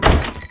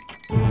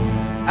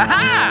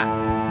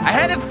Aha! I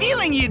had a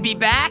feeling you'd be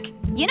back.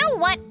 You know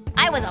what?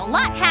 I was a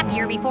lot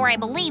happier before I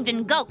believed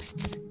in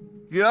ghosts.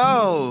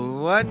 Yo,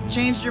 what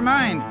changed your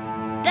mind?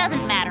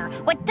 Doesn't matter.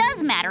 What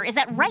does matter is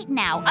that right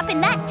now, up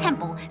in that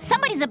temple,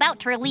 somebody's about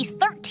to release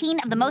 13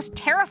 of the most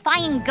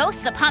terrifying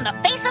ghosts upon the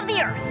face of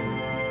the earth.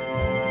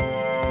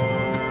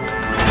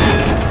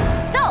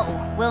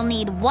 So, we'll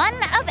need one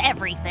of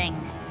everything.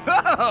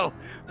 Oh,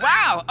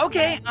 wow,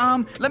 okay,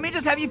 let me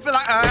just have you fill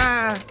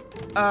out,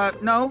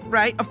 no,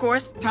 right, of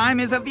course, time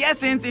is of the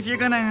essence if you're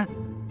gonna...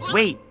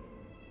 Wait,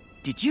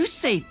 did you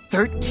say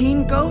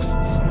 13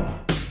 ghosts?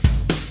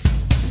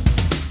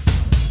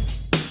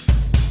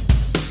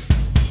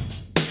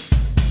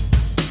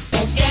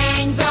 The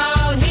gang's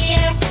all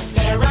here,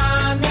 they're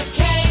on the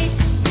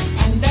case,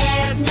 and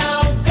there's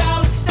no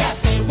ghost that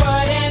they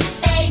wouldn't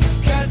face,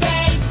 'cause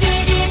they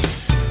dig it,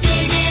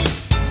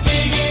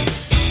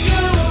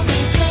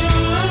 Scooby-Doo.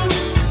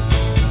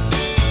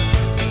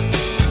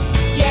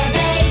 Yeah,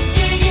 they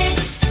dig it,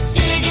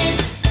 Scooby-Doo.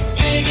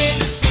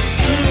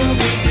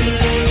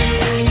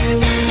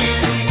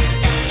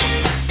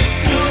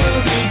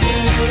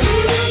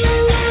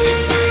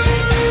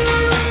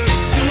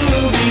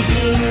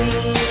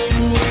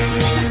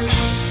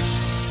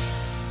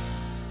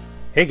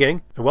 Hey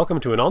gang, and welcome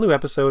to an all-new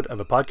episode of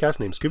a podcast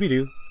named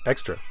Scooby-Doo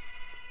Extra.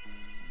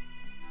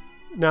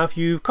 Now, if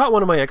you've caught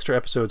one of my extra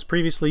episodes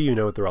previously, you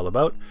know what they're all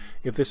about.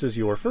 If this is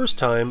your first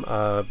time,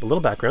 a little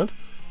background.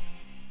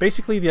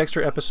 Basically, the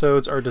extra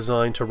episodes are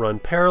designed to run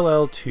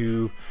parallel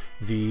to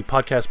the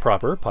podcast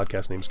proper,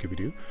 podcast named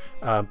Scooby-Doo.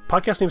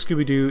 Podcast named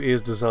Scooby-Doo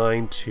is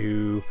designed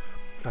to,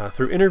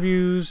 through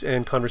interviews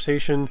and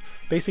conversation,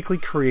 basically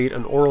create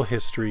an oral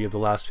history of the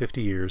last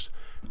 50 years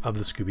of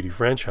the Scooby-Doo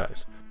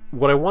franchise.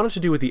 What I wanted to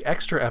do with the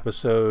extra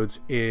episodes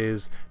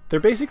is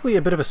they're basically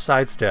a bit of a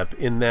sidestep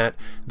in that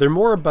they're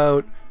more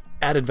about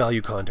added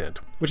value content,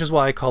 which is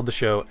why I called the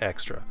show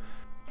Extra.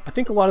 I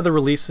think a lot of the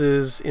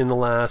releases in the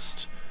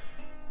last,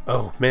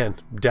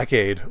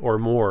 decade or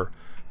more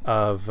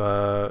of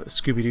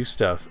Scooby-Doo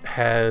stuff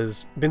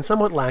has been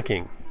somewhat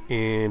lacking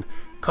in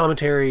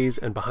commentaries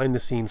and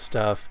behind-the-scenes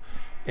stuff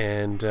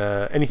and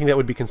anything that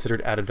would be considered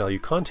added value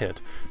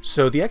content.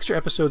 So the extra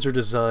episodes are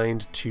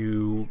designed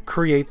to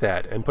create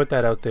that and put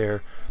that out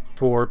there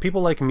for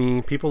people like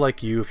me, people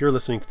like you. If you're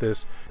listening to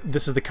this,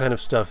 this is the kind of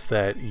stuff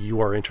that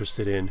you are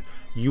interested in.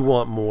 You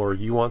want more,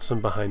 you want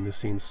some behind the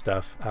scenes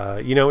stuff.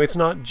 It's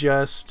not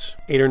just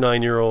 8 or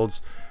 9 year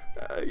olds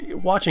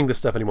watching this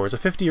stuff anymore. It's a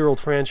 50-year-old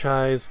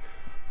franchise.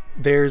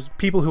 There's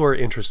people who are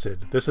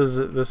interested. This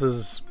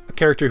is a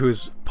character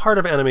who's part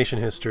of animation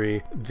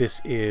history.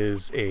 This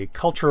is a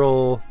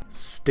cultural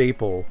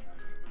staple.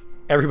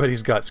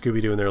 Everybody's got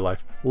Scooby-Doo in their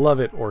life,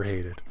 love it or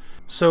hate it.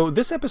 So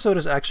this episode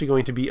is actually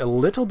going to be a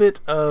little bit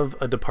of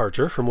a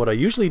departure from what I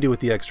usually do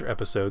with the extra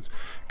episodes,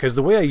 because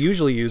the way I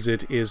usually use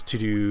it is to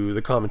do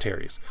the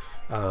commentaries.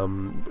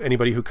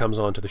 Anybody who comes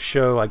onto the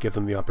show, I give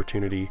them the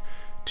opportunity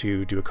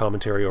to do a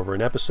commentary over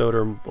an episode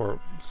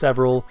or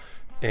several,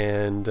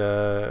 and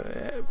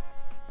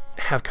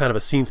have kind of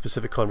a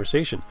scene-specific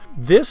conversation.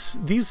 This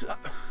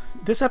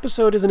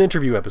episode is an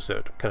interview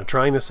episode, kind of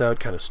trying this out,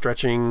 kind of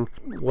stretching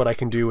what I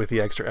can do with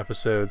the extra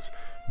episodes,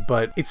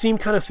 but it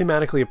seemed kind of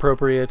thematically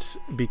appropriate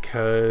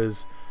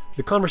because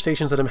the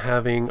conversations that I'm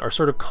having are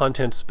sort of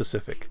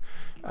content-specific.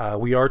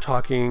 We are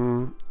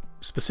talking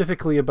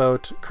specifically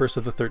about Curse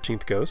of the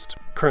 13th Ghost,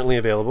 currently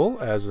available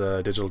as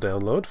a digital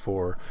download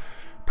for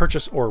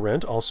purchase or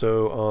rent,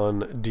 also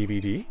on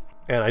DVD.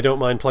 And I don't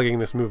mind plugging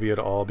this movie at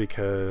all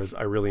because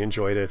I really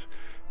enjoyed it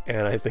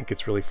and I think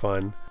it's really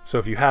fun. So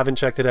if you haven't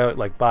checked it out,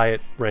 buy it,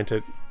 rent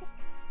it,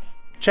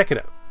 check it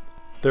out.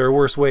 There are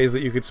worse ways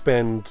that you could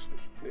spend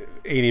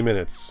 80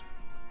 minutes,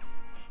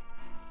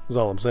 is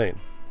all I'm saying.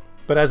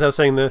 But as I was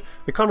saying, the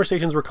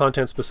conversations were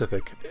content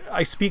specific.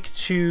 I speak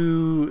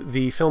to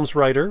the film's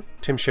writer,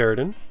 Tim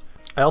Sheridan.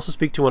 I also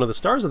speak to one of the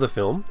stars of the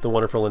film, the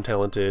wonderful and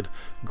talented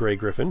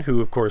Griffin,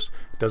 who of course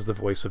does the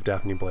voice of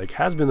Daphne Blake,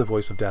 has been the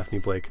voice of Daphne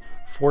Blake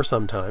for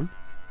some time.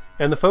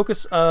 And the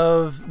focus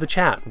of the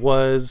chat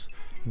was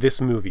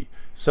this movie.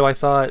 So I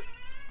thought,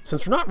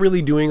 since we're not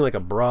really doing a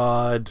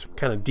broad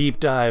kind of deep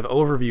dive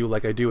overview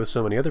like I do with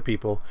so many other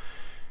people,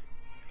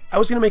 I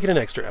was going to make it an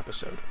extra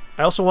episode.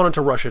 I also wanted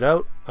to rush it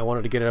out. I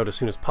wanted to get it out as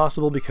soon as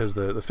possible because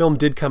the film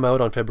did come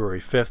out on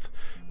February 5th,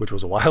 which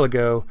was a while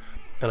ago.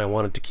 And I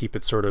wanted to keep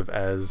it sort of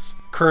as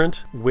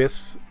current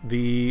with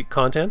the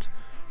content.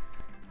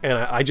 And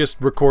I just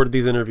recorded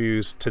these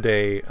interviews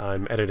today.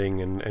 I'm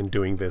editing and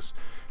doing this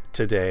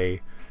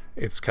today.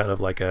 It's kind of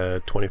like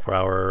a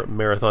 24-hour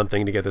marathon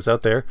thing to get this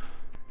out there.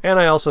 And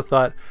I also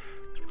thought,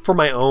 for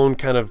my own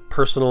kind of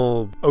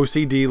personal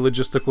OCD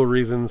logistical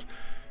reasons,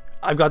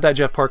 I've got that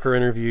Jeff Parker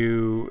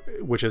interview,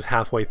 which is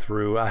halfway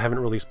through. I haven't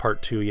released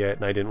part 2 yet,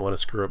 and I didn't want to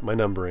screw up my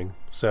numbering.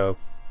 So,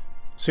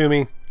 sue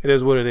me. It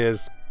is what it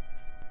is.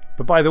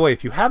 But by the way,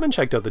 if you haven't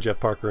checked out the Jeff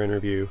Parker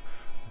interview,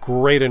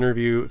 great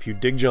interview. If you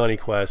dig Johnny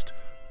Quest,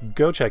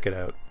 go check it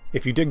out.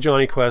 If you dig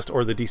Johnny Quest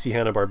or the DC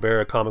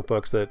Hanna-Barbera comic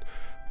books that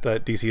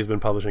DC has been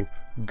publishing,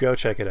 go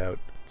check it out.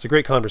 It's a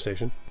great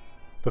conversation.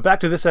 But back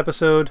to this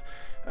episode.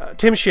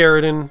 Tim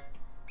Sheridan,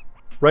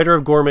 writer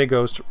of Gourmet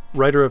Ghost,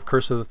 writer of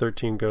Curse of the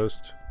 13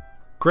 Ghost,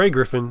 Grey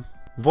Griffin,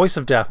 voice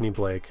of Daphne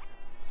Blake.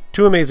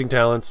 Two amazing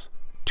talents,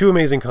 two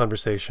amazing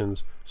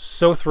conversations.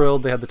 So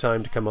thrilled they had the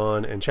time to come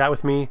on and chat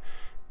with me.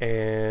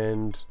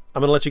 And I'm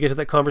going to let you get to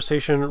that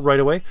conversation right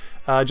away.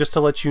 Just to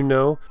let you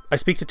know, I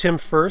speak to Tim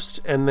first,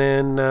 and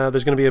then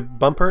there's going to be a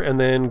bumper, and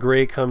then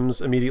Grey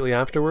comes immediately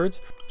afterwards.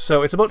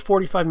 So it's about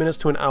 45 minutes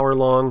to an hour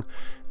long,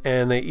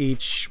 and they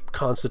each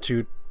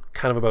constitute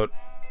kind of about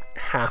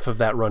half of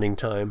that running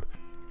time.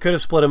 Could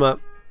have split them up,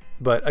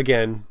 but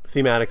again,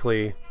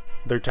 thematically,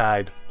 they're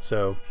tied.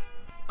 So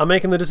I'm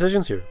making the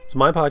decisions here. It's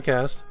my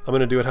podcast. I'm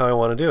going to do it how I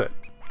want to do it.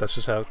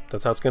 That's how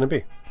it's going to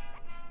be.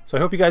 So I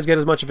hope you guys get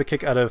as much of a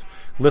kick out of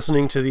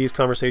listening to these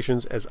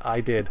conversations as I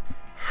did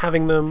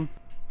having them.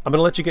 I'm going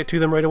to let you get to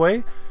them right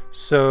away.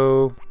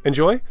 So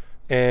enjoy,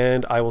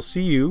 and I will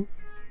see you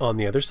on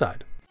the other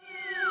side.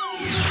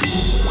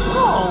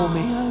 Oh,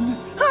 man.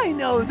 I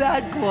know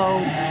that glow.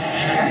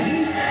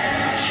 Shaggy,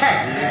 is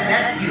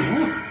that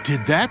you?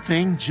 Did that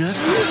thing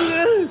just...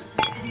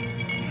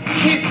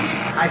 Kids,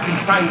 I've been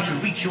trying to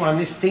reach you on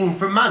this thing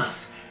for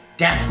months.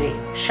 Daphne,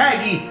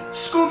 Shaggy,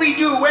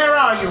 Scooby-Doo, where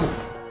are you?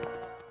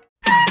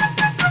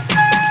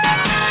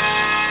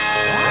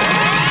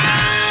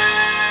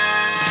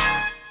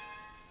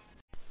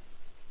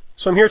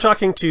 So I'm here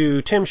talking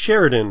to Tim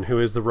Sheridan, who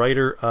is the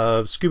writer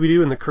of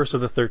Scooby-Doo and the Curse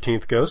of the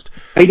 13th Ghost.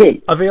 How you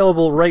doing?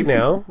 Available right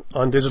now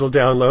on digital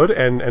download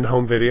and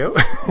home video.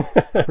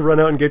 Run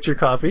out and get your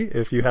copy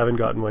if you haven't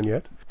gotten one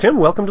yet. Tim,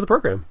 welcome to the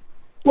program.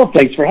 Well,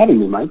 thanks for having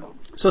me, Mike.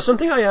 So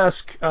something I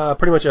ask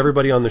pretty much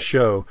everybody on the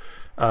show,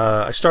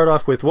 I start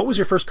off with, what was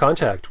your first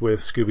contact with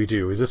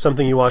Scooby-Doo? Is this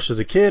something you watched as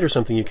a kid or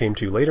something you came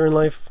to later in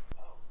life?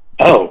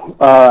 Oh,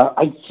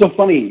 it's so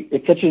funny.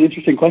 It's such an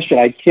interesting question.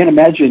 I can't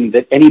imagine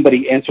that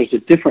anybody answers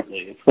it differently.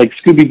 It's like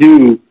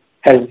Scooby-Doo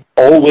has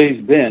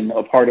always been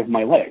a part of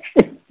my life.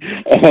 I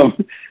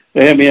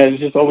mean, I was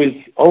just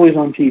always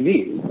on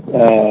TV.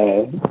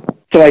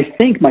 So I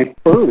think my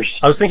first...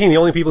 I was thinking the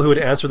only people who would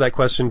answer that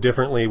question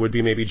differently would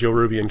be maybe Joe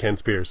Ruby and Ken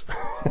Spears.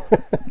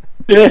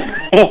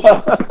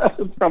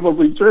 It's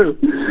probably true.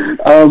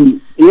 I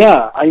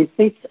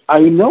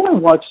know I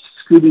watched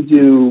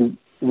Scooby-Doo,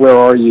 Where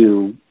Are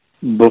You?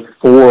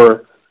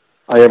 Before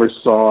I ever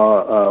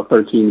saw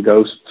 13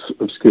 Ghosts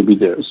of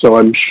Scooby-Doo. So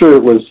I'm sure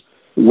it was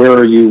Where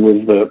Are You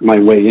was my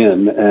way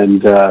in.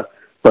 And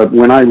but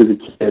when I was a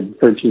kid,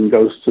 13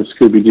 Ghosts of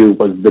Scooby-Doo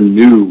was the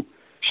new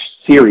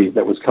series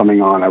that was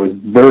coming on. I was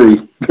very,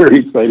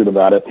 very excited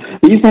about it.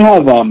 We used to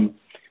have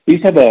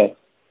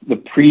the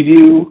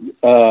preview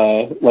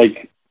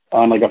like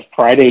on like a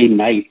Friday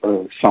night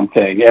or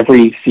something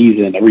every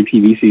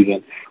TV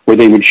season, where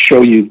they would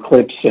show you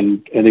clips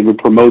and they would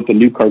promote the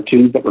new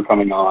cartoons that were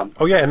coming on.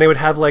 Oh yeah, and they would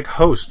have like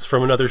hosts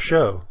from another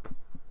show.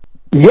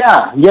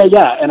 Yeah.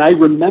 And I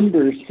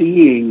remember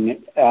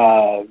seeing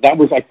that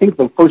was, I think,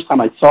 the first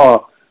time I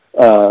saw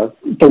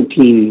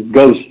 13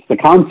 Ghosts, the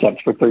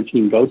concept for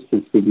 13 Ghosts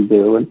of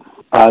Scooby-Doo, and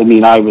I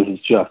mean, I was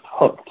just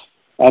hooked,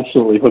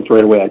 absolutely hooked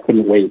right away. I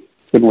couldn't wait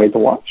to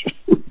watch.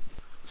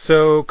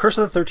 So, Curse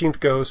of the 13th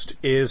Ghost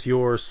is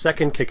your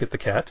second kick at the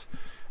cat,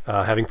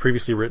 having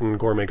previously written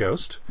Gourmet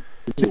Ghost.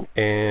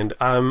 And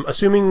I'm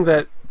assuming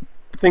that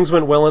things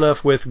went well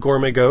enough with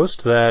Gourmet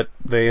Ghost that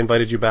they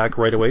invited you back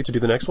right away to do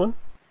the next one?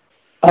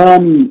 I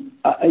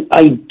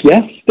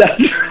guess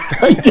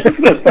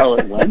that's how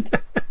it went.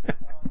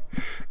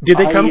 Did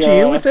they come to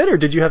you with it, or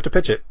did you have to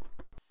pitch it?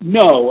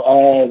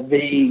 No,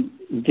 they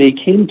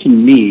came to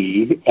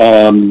me.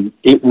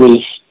 It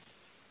was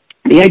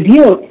the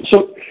idea.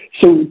 So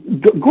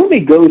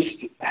Gourmet Ghost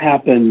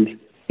happened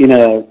in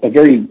a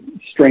very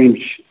strange,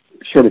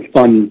 sort of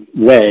fun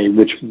way,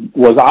 which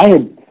was I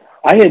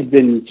had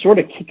been sort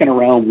of kicking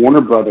around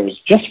Warner Brothers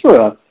just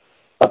for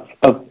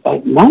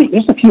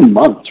just a few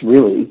months,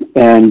 really,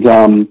 and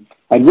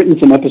I'd written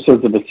some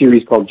episodes of a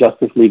series called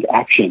Justice League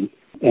Action,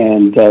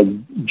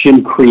 and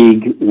Jim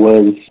Krieg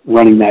was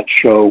running that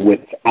show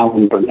with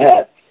Alan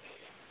Burnett,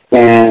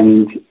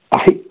 and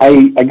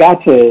I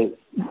got to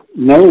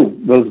know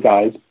those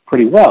guys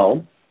pretty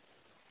well,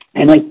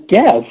 and I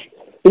guess,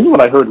 this is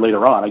what I heard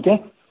later on, I guess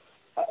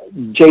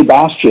Jay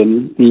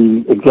Bastian,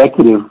 the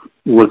executive,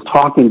 was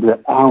talking to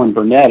Alan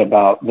Burnett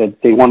about that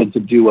they wanted to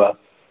do a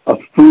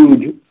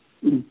food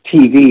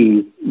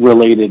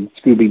TV-related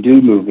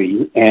Scooby-Doo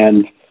movie,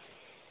 and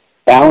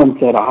Alan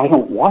said, I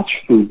don't watch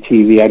food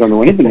TV. I don't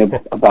know anything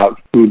about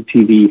food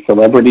TV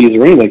celebrities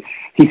or anything.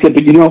 He said,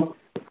 but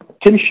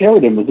Tim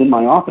Sheridan was in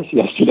my office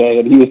yesterday,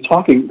 and he was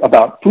talking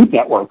about Food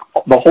Network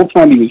the whole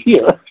time he was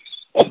here.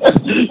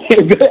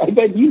 I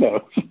bet you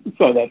know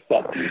some of that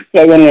stuff.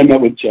 So I went and I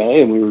met with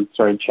Jay, and we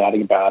started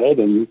chatting about it,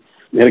 and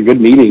we had a good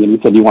meeting, and he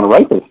said, you want to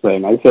write this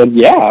thing? I said,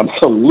 yeah,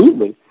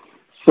 absolutely.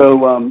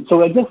 So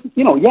I guess,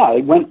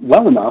 it went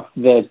well enough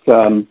that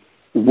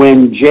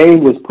when Jay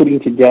was putting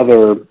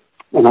together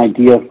an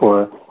idea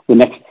for the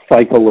next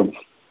cycle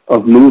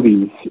of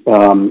movies,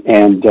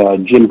 and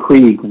Jim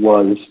Krieg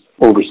was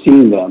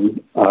overseeing them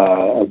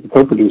as the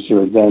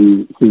co-producer,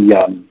 then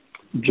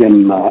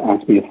Jim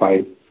asked me if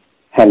I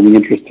had any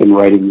interest in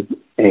writing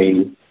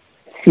a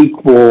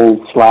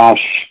sequel /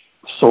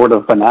 sort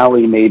of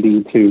finale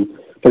maybe to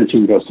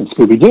 13 Ghosts of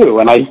Scooby-Doo.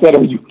 And I said,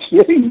 are you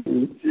kidding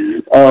me?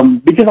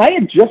 Because I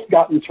had just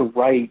gotten to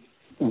write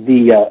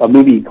a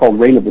movie called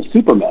Reign of the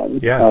Supermen,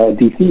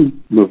 DC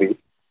movie.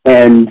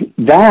 And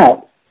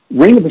that,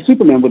 Reign of the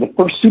Supermen, were the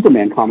first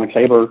Superman comics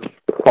I ever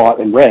bought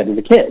and read as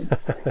a kid.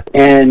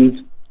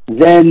 And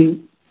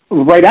then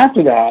right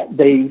after that,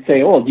 they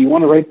say, oh, do you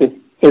want to write this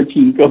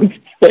 13 Ghosts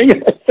thing?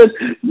 And I said,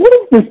 what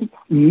is this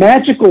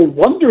magical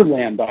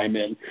wonderland I'm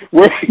in,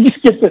 where I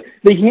just get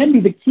they hand me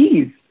the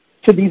keys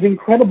to these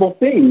incredible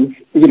things,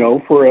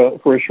 for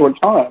a short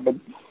time.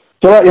 And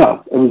so,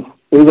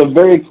 it was a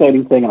very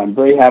exciting thing, and I'm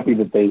very happy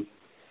that they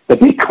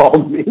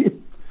called me.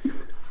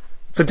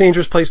 It's a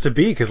dangerous place to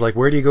be, because,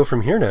 where do you go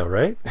from here now,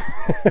 right?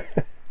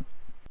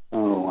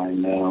 Oh, I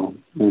know.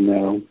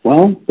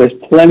 Well, there's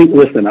plenty.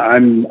 Listen,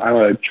 I'm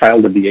a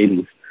child of the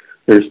 '80s.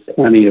 There's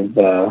plenty of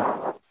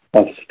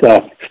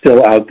stuff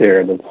still out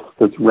there that's.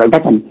 In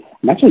fact, I'm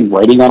actually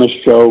writing on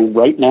a show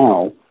right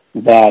now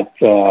that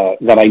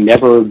I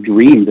never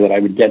dreamed that I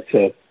would get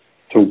to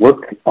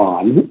work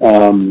on,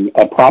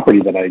 a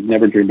property that I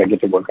never dreamed I'd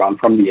get to work on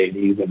from the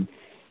 '80s, and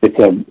it's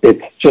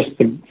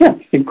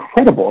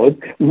incredible.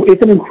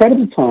 It's an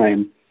incredible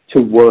time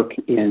to work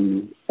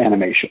in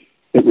animation.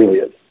 It really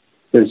is.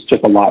 There's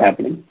just a lot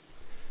happening.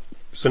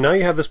 So now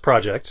you have this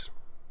project,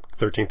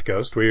 13th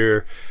Ghost, where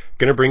you're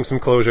going to bring some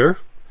closure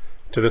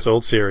to this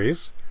old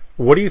series.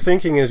 What are you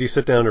thinking as you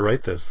sit down to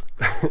write this?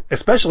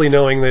 Especially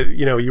knowing that,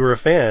 you were a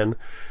fan,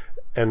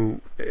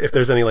 and if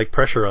there's any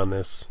pressure on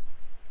this.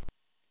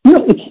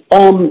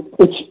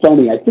 It's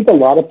funny. I think a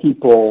lot of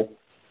people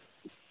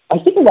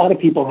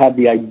have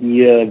the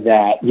idea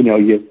that,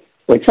 you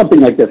something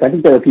like this. I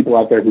think there are people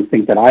out there who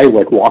think that I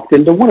walked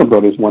into Warner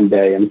Brothers one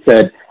day and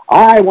said,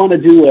 I want to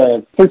do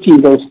a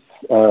 13 Ghosts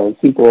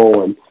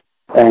sequel,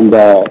 and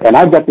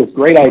I've got this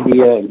great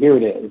idea, and here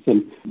it is.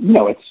 And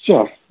it's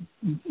just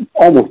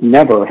almost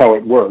never how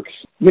it works.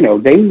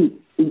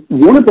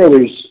 Warner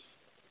Brothers,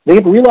 they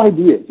have real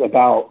ideas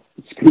about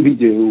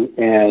Scooby-Doo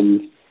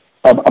and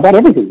about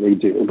everything they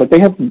do, but they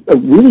have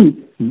really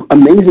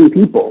amazing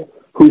people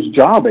whose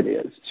job it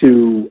is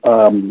to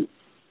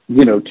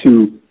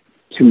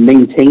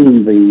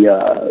maintain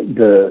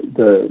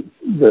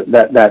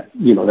that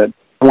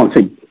I want to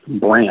say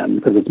brand,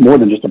 because it's more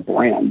than just a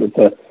brand. It's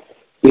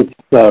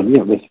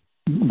this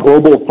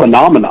global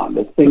phenomenon,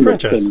 this thing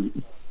that's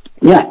been,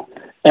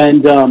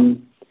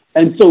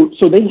 and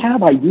so they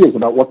have ideas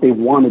about what they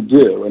want to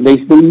do, and they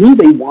knew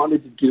they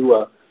wanted to do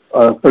a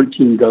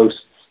 13 Ghosts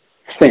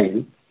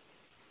thing,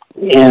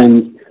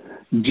 and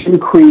Jim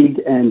Krieg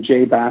and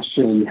Jay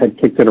Bastian had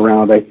kicked it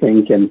around, I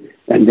think, and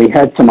they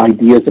had some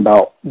ideas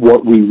about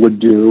what we would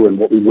do and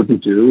what we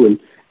wouldn't do,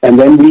 and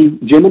then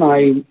Jim and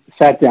I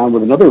sat down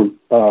with another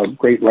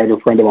great writer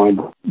friend of mine,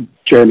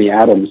 Jeremy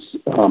Adams,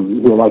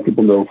 who a lot of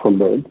people know from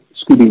the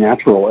Scooby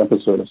Natural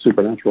episode of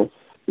Supernatural.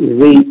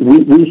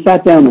 We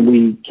sat down and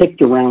we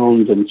kicked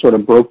around and sort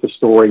of broke the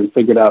story and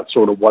figured out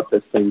sort of what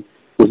this thing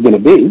was going to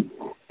be,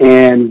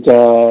 and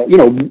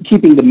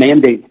keeping the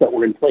mandates that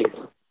were in place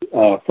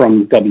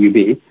from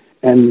WB,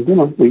 and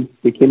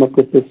we came up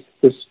with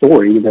this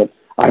story that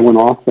I went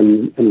off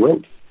and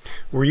wrote.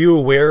 Were you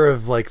aware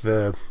of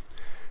the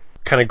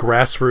kind of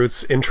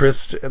grassroots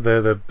interest?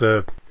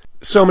 The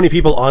so many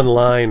people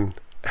online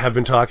have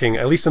been talking,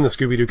 at least in the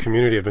Scooby-Doo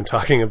community, have been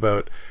talking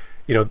about,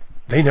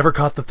 they never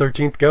caught the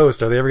 13th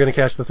Ghost. Are they ever going to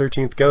catch the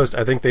 13th Ghost?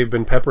 I think they've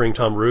been peppering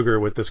Tom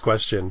Ruegger with this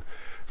question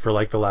for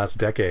the last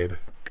decade.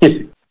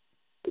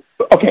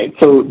 Okay,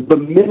 so the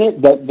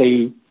minute that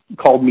they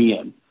called me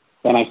in,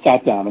 and I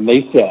sat down, and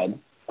they said,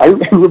 I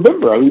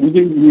remember, we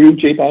were in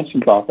Jay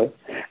Bastian's office,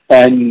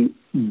 and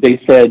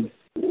they said,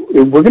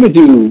 we're going to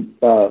do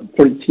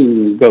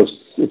 13 Ghosts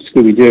of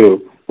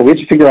Scooby-Doo, but we have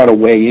to figure out a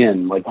way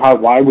in.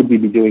 Why would we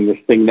be doing this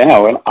thing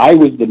now? And I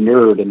was the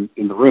nerd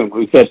in the room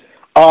who said,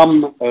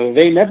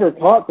 they never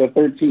caught the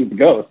 13th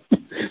Ghost.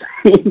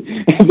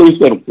 And they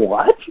said,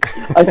 what?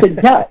 I said,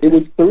 yeah, it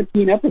was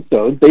 13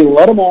 episodes. They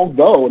let them all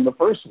go in the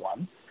first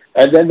one,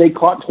 and then they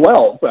caught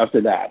 12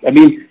 after that. I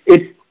mean,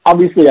 it's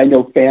obviously, I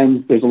know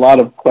fans, there's a lot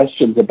of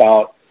questions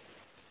about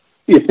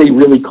if they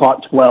really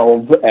caught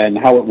 12 and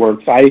how it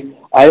works.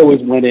 I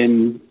always went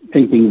in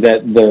thinking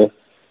that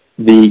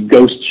the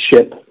ghost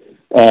ship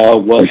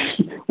was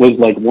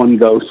like one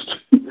ghost,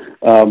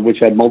 which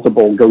had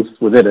multiple ghosts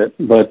within it,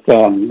 but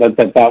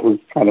that was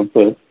kind of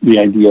the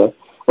idea.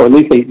 Or at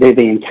least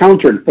they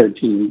encountered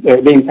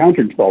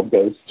 12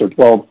 ghosts, or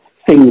 12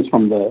 things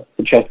from the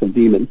chest of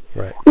demons.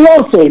 Right. We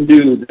also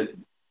knew that,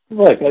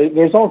 look,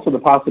 there's also the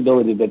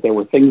possibility that there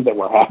were things that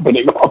were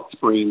happening off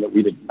screen that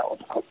we didn't know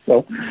about.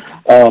 So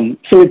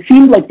it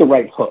seemed like the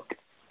right hook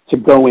to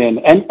go in.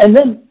 And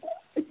then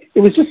it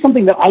was just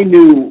something that I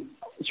knew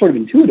sort of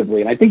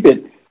intuitively. And I think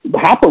that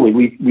happily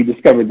we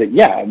discovered that,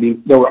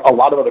 there were a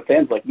lot of other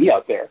fans like me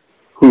out there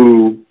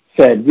who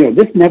said,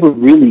 this never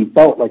really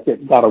felt like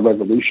it got a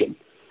resolution.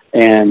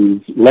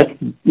 and let's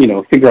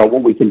figure out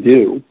what we can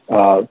do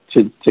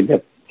to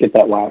get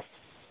that last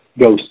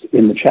ghost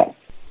in the chest.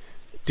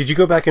 Did you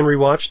go back and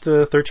rewatch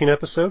the 13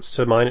 episodes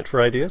to mine it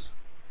for ideas?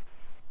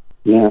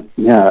 Yeah.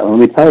 Let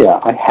me tell you,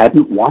 I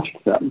hadn't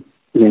watched them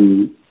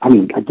I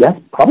guess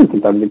probably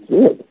since I was a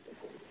kid,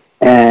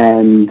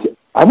 and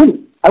I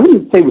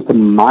wouldn't say it was to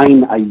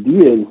mine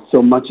ideas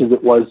so much as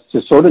it was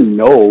to sort of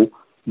know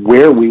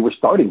where we were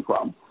starting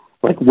from.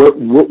 Like, what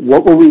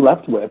were we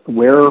left with?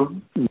 Where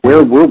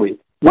were we?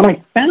 What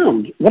I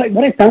found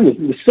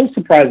was so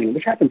surprising,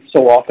 which happens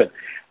so often.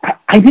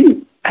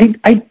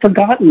 I'd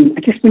forgotten.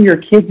 I guess when you're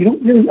a kid, you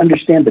don't really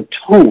understand the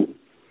tone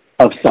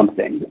of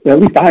something. At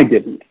least I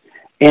didn't.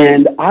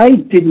 And I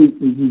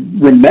didn't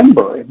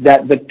remember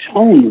that the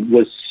tone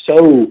was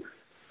so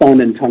fun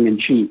and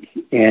tongue-in-cheek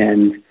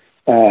and,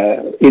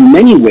 in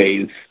many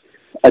ways,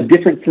 a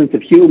different sense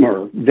of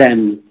humor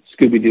than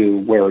Scooby-Doo,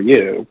 Where Are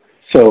You?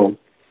 So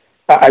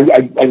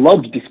I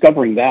loved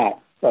discovering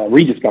that,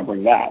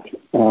 rediscovering that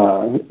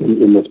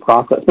in this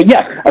process. But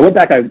yeah, I went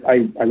back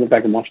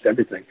and watched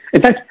everything.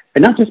 In fact,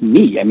 and not just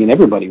me. I mean,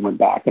 everybody went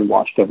back and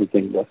watched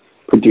everything. The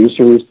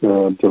producers,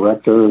 the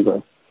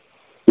director,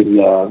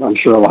 I'm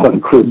sure a lot of the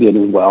crew did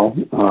as well.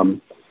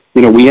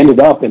 We ended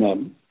up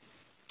in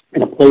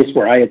a place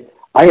where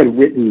I had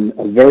written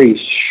a very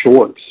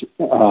short,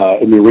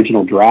 in the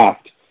original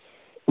draft,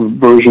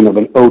 version of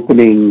an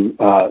opening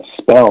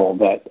spell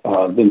that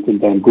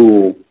Vincent Van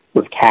Gogh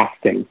was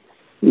casting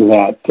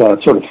that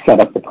sort of set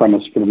up the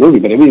premise for the movie.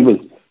 But it was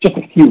just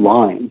a few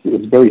lines. It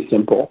was very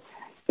simple.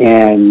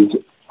 And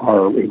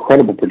our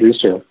incredible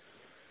producer,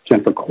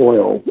 Jennifer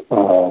Coyle,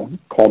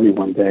 called me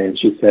one day and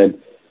she said,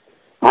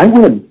 I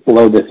want to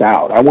blow this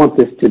out. I want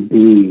this to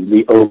be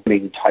the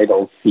opening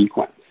title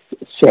sequence.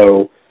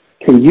 So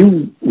can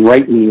you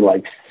write me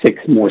like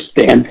 6 more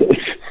stanzas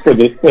for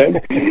this thing?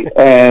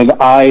 And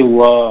I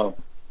love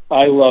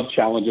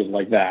challenges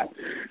like that.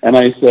 And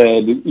I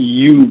said,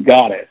 you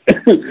got it.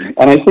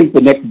 And I think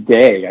the next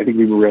day,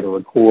 we were going to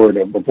record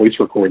a voice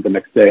record the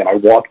next day, and I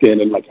walked in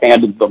and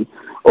handed them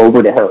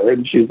over to her,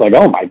 and she's like,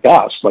 oh my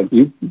gosh,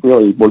 you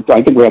really worked.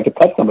 I think we have to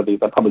cut some of these.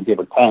 I probably gave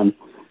her 10,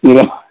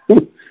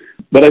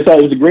 But I thought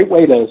it was a great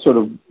way to sort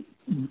of,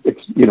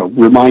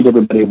 remind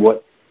everybody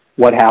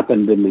what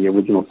happened in the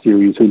original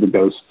series, who the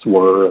ghosts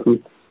were,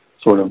 and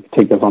sort of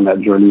take us on that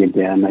journey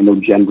again. I know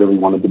Jen really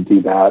wanted to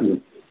do that,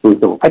 and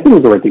I think it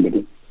was the right thing to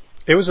do.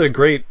 It was a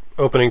great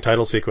opening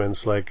title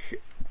sequence. Like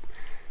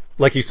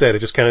you said, it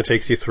just kind of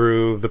takes you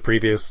through the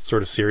previous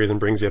sort of series and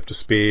brings you up to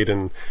speed.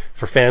 And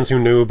for fans who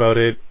knew about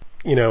it,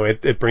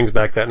 it brings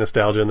back that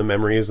nostalgia and the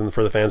memories. And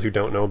for the fans who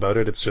don't know about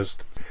it,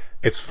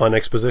 it's fun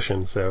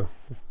exposition. So.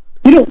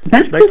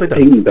 That's nicely the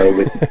thing, though,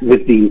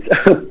 with these.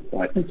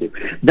 Why, thank you.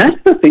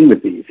 That's the thing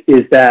with these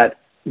is that,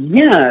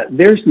 yeah,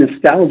 there's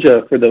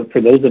nostalgia for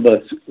those of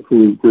us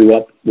who grew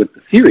up with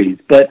the series,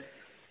 but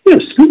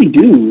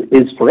Scooby-Doo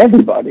is for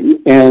everybody,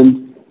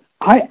 and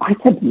I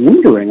kept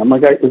wondering. I'm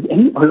like,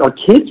 are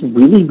kids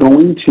really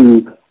going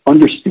to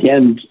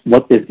understand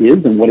what this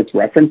is and what it's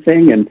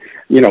referencing? And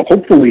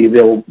hopefully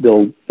they'll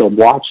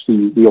watch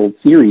the old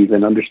series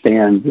and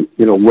understand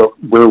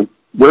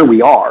where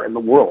we are in the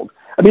world.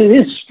 I mean,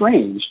 it is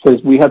strange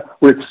because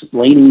we're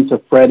explaining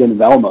to Fred and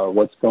Velma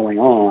what's going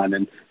on,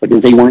 and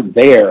because they weren't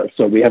there,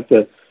 so we have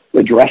to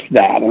address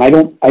that. And I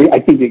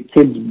think that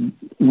kids,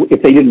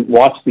 if they didn't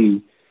watch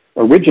the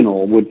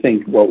original, would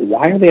think, well,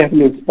 why are they having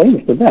to explain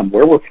this to them?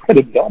 Where were Fred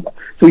and Velma?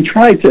 So we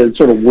tried to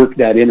sort of work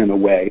that in a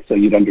way so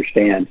you'd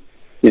understand.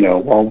 They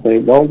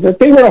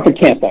were off at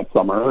camp that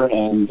summer,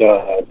 and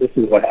this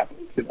is what happened.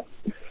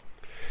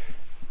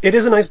 It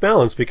is a nice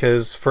balance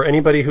because for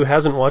anybody who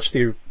hasn't watched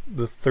the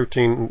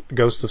 13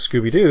 Ghosts of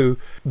Scooby-Doo,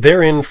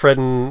 they're in Fred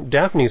and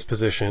Daphne's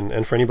position,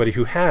 and for anybody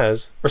who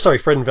has,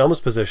 Fred and Velma's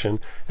position,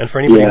 and for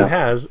anybody who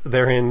has,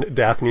 they're in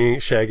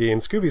Daphne, Shaggy,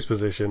 and Scooby's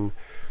position.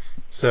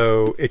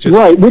 So it just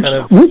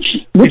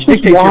it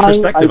dictates your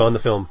perspective on the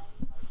film.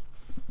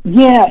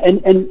 Yeah,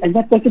 and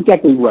that's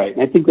exactly right.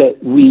 And I think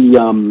that we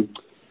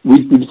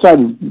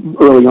decided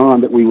early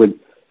on that we would.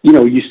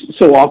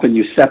 So often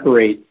you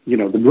separate,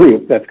 the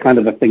group. That's kind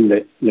of the thing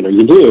that,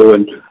 you do.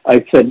 And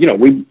I said,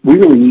 we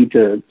really need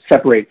to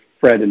separate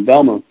Fred and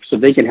Velma so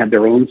they can have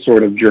their own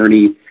sort of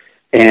journey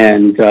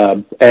and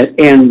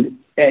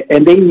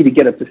they need to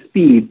get up to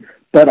speed.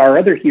 But our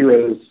other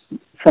heroes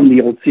from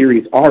the old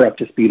series are up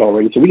to speed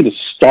already. So we can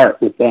just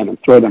start with them and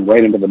throw them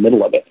right into the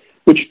middle of it,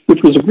 which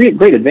was a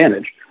great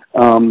advantage.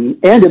 And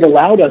it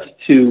allowed us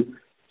to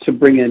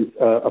bring in,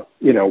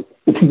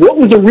 what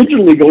was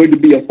originally going to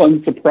be a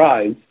fun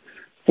surprise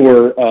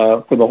for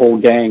the whole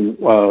gang,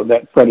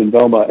 that Fred and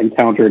Velma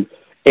encountered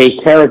a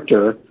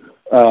character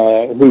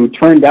who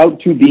turned out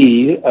to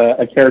be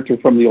a character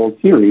from the old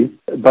series.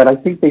 But I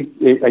think we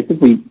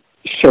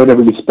spoiled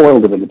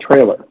it in the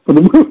trailer for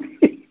the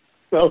movie.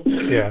 So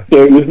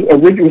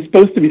it was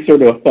supposed to be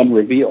sort of a fun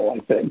reveal. I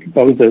think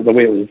that was the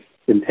way it was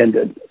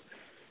intended.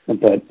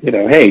 But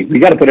hey, we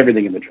got to put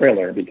everything in the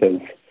trailer because.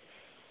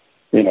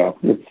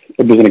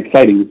 It was an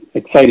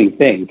exciting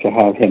thing to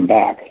have him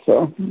back.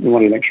 So we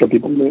wanted to make sure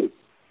people knew.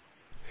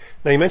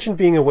 Now, you mentioned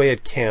being away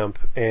at camp,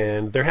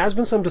 and there has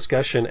been some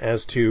discussion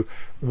as to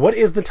what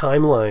is the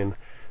timeline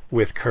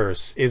with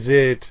Curse. Is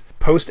it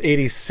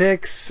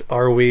post-86?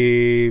 Are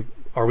we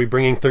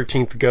bringing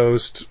 13th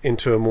Ghost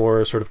into a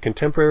more sort of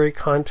contemporary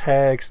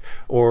context?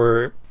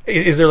 Or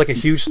is there like a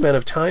huge span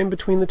of time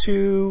between the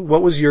two?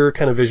 What was your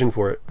kind of vision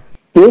for it?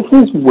 This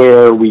is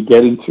where we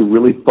get into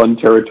really fun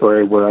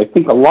territory where I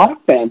think a lot of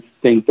fans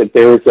think that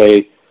there's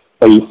a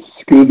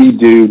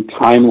Scooby-Doo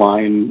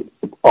timeline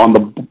on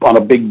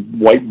a big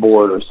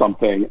whiteboard or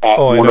something at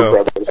Warner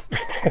Brothers.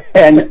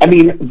 And I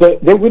mean,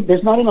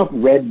 there's not enough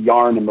red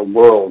yarn in the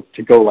world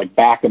to go like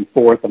back and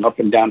forth and up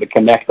and down to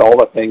connect all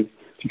the things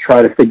to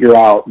try to figure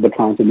out the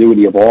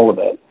continuity of all of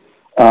it.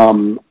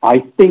 I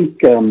think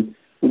it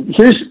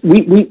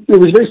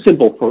was very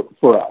simple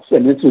for us,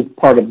 and this was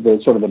part of the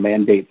sort of the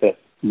mandate that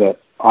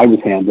I was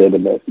handed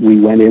and that we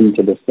went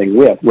into this thing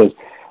with, was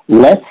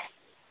let's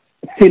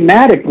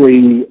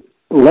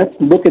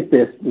look at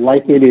this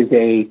like it is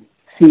a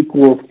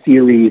sequel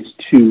series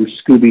to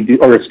Scooby-Doo,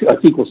 or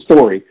a sequel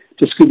story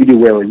to Scooby-Doo,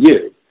 Where Are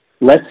You?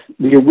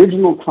 The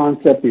original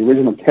concept, the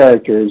original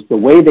characters, the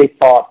way they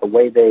thought, the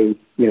way they,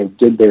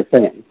 did their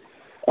thing.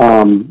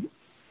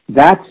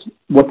 That's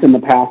what's in the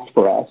past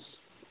for us.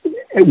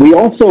 We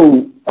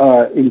also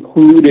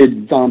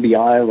included Zombie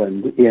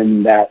Island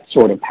in that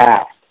sort of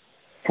past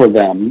for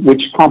them,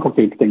 which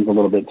complicates things a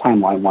little bit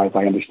timeline-wise,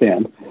 I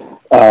understand.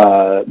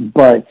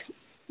 But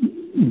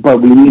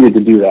we needed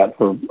to do that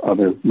for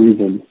other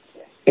reasons.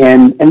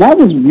 And that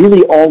was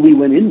really all we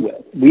went in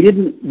with. We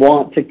didn't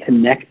want to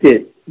connect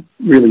it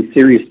really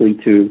seriously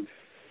to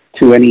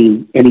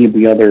any of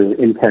the other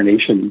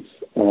incarnations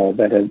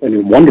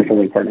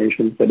wonderful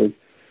incarnations that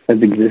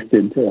have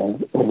existed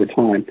over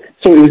time.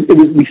 So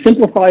we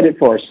simplified it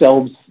for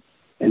ourselves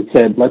and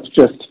said, let's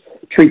just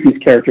treat these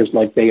characters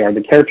like they are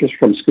the characters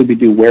from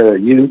Scooby-Doo, Where Are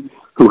You?,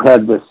 who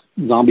had this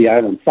Zombie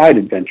Island side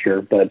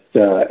adventure,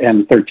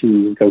 and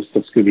 13 Ghosts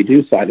of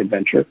Scooby-Doo side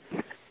adventure,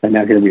 and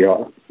now here we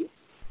are.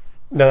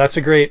 Now, that's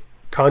a great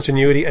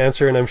continuity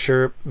answer, and I'm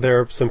sure there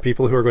are some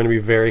people who are going to be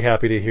very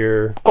happy to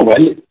hear. Oh,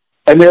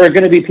 and there are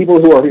going to be people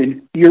who are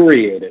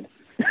infuriated.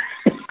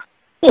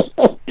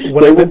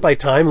 What I meant by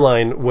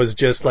timeline was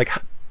just like,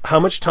 how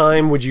much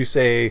time would you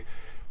say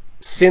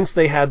since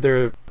they had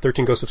their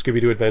 13 Ghosts of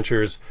Scooby-Doo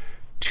adventures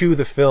to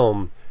the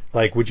film?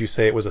 Like, would you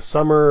say it was a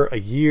summer, a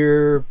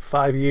year,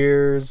 5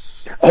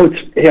 years? Oh,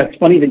 it's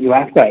funny that you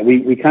asked that.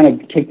 We kind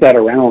of kicked that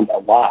around a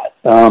lot.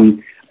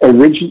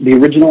 The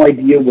original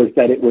idea was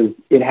that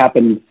it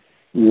happened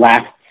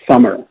last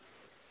summer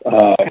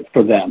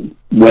for them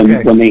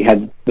when they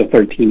had the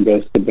 13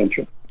 Ghost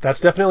adventure. That's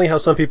definitely how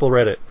some people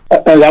read it.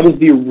 That was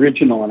the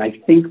original, and I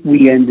think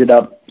we ended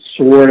up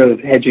sort of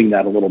hedging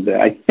that a little bit.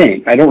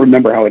 I don't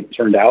remember how it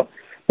turned out,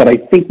 but I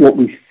think what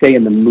we say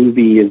in the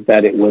movie is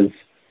that it was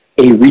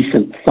a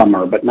recent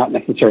summer, but not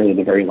necessarily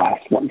the very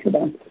last one for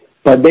them.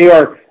 But they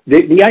are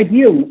the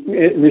idea.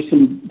 There's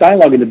some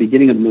dialogue in the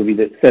beginning of the movie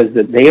that says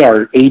that they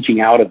are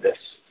aging out of this.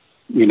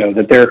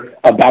 That they're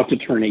about to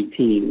turn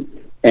 18,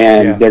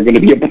 and they're going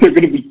to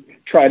be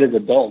tried as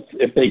adults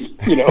if they,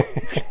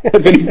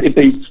 if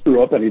they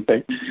screw up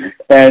anything,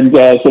 and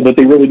so that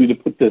they really need to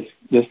put this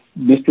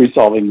mystery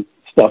solving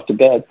stuff to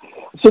bed.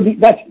 So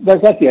that's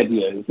the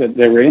idea, is that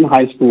they were in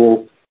high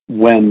school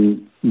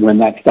when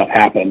that stuff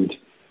happened,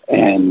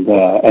 and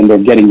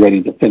they're getting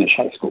ready to finish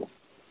high school.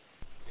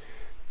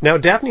 Now,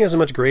 Daphne has a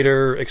much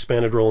greater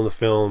expanded role in the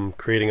film,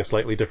 creating a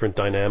slightly different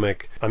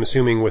dynamic, I'm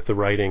assuming, with the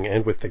writing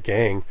and with the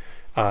gang.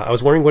 I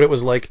was wondering what it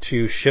was like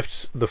to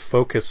shift the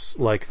focus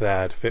like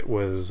that, if it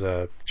was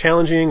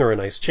challenging or a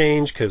nice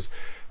change, because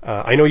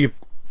I know you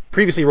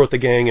previously wrote the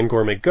gang in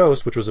Gourmet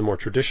Ghost, which was a more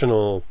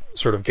traditional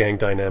sort of gang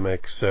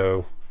dynamic,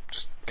 so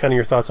just kind of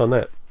your thoughts on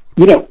that.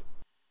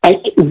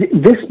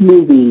 This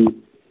movie,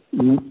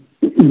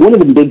 one of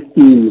the big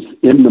themes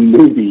in the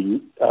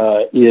movie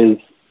is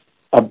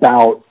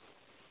about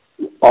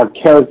our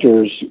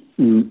characters'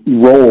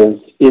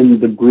 roles in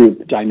the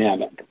group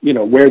dynamic,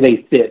 where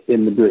they fit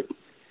in the group.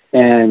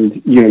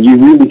 And, you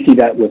really see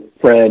that with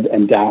Fred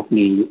and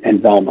Daphne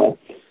and Velma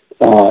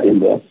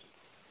in this.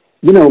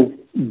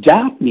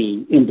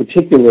 Daphne in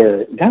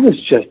particular, that was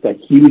just a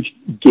huge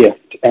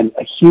gift and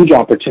a huge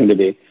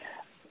opportunity,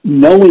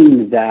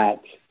 knowing that,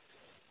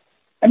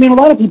 a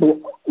lot of people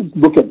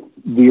look at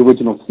the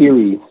original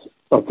series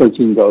of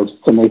 13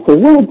 Ghosts and they say,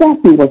 well,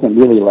 Daphne wasn't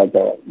really like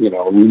a,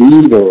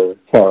 leader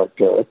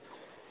character.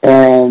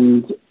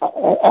 And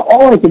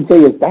all I can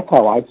say is that's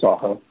how I saw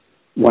her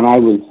when I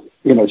was,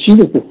 she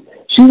was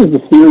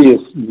the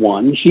serious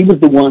one. She was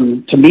the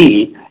one, to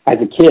me, as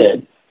a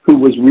kid, who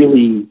was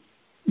really,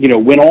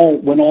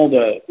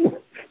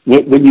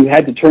 when you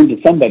had to turn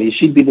to somebody,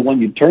 she'd be the one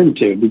you'd turn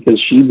to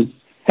because she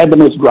had the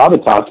most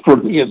gravitas for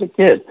me as a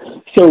kid.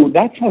 So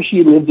that's how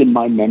she lived in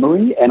my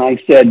memory. And I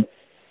said,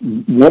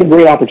 what a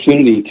great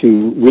opportunity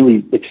to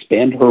really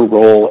expand her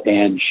role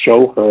and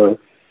show her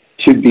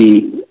to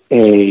be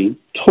a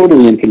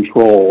totally in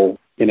control,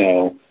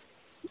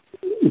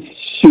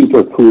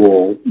 super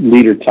cool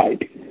leader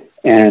type.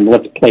 and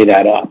let's play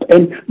that up.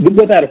 And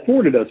what that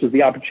afforded us was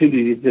the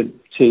opportunity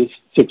to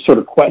sort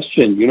of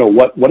question,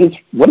 what is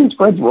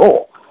Fred's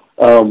role?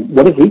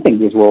 What does he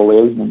think his role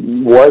is?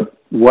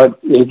 What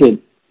is it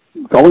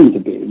going to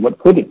be? What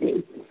could it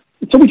be?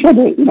 So we tried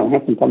to,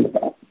 have some fun with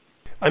that.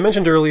 I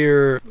mentioned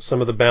earlier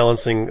some of the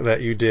balancing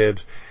that you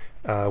did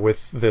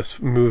with this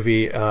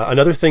movie.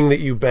 Another thing that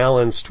you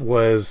balanced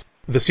was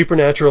the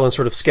supernatural and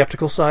sort of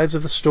skeptical sides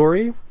of the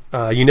story.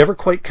 You never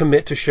quite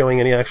commit to showing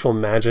any actual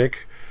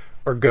magic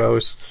or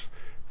ghosts,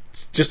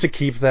 just to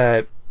keep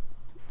that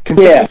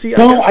consistency. Yeah,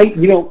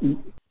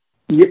 no,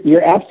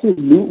 you're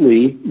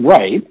absolutely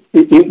right.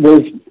 It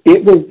was.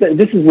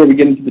 This is where we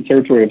get into the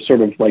territory of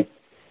sort of like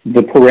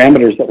the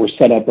parameters that were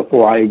set up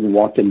before I even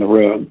walked in the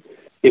room.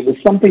 It was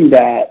something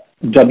that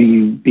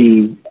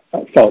WB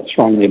felt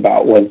strongly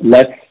about.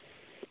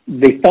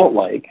 They felt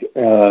like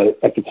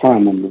at the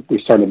time when we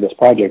started this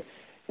project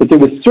that there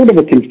was sort of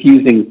a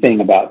confusing thing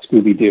about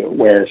Scooby-Doo,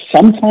 where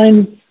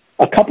sometimes,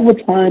 a couple of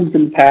times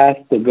in the past,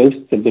 the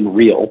ghosts have been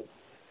real,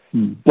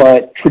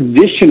 but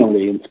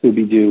traditionally in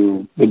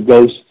Scooby-Doo, the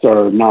ghosts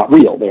are not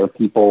real. They're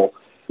people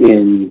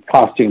in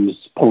costumes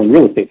pulling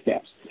real estate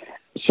stamps.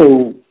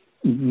 So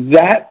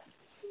that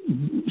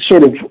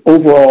sort of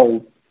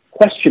overall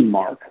question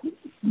mark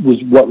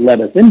was what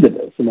led us into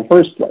this in the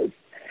first place.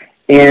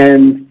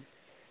 And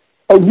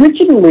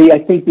originally, I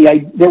think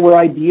there were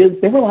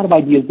a lot of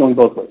ideas going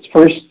both ways.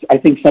 First, I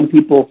think some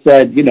people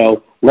said,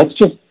 let's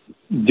just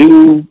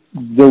do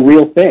the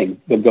real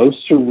thing. The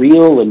ghosts are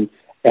real, and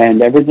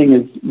everything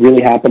is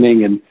really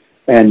happening,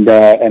 and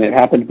it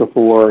happened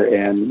before,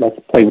 and let's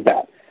play with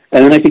that.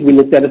 And then I think we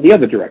looked at it the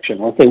other direction.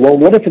 Let's say, well,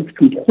 what if it's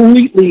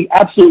completely,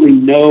 absolutely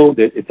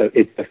that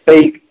it's a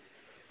fake?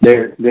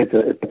 It's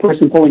a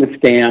person pulling a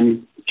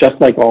scam, just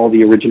like all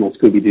the original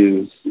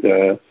Scooby-Doos.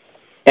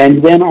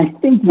 And then I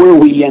think where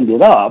we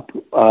ended up,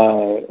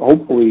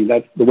 hopefully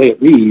that's the way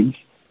it reads,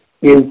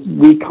 is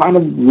we kind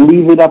of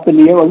leave it up in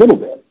the air a little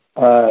bit.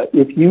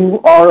 If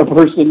you are a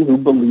person who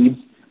believes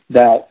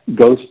that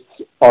ghosts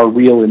are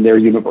real in their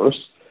universe,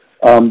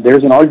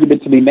 there's an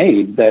argument to be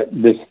made that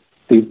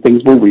these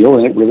things were real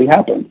and it really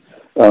happened.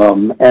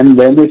 And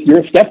then if you're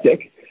a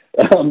skeptic,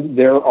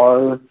 there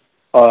are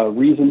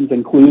reasons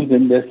and clues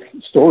in this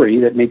story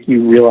that make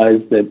you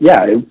realize that,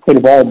 yeah, it could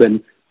have all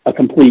been a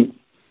complete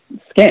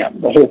scam,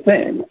 the whole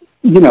thing.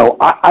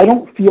 I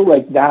don't feel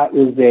like that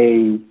is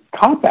a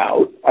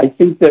cop-out. I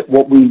think that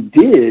what we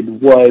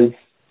did was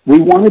we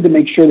wanted to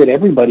make sure that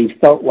everybody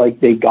felt like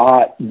they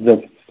got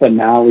the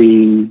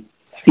finale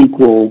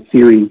sequel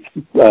to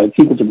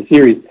the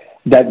series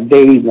that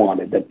they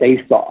wanted, that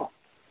they saw.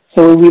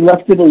 So we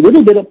left it a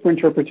little bit up for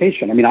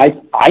interpretation. I mean,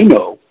 I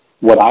know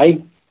what I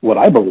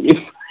believe,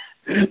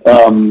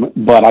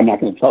 but I'm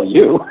not going to tell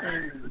you.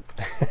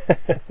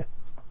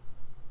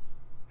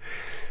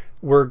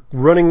 We're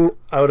running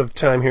out of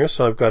time here,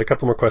 so I've got a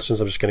couple more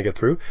questions I'm just going to get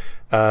through.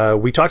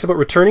 We talked about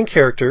returning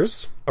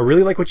characters. I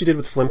really like what you did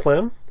with Flim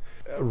Flam.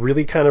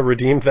 Really kind of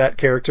redeemed that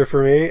character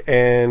for me,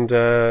 and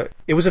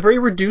it was a very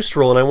reduced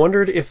role, and I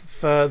wondered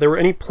if there were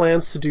any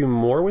plans to do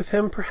more with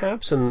him,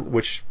 perhaps, and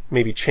which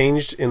maybe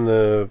changed in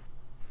the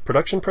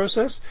production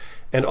process.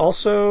 And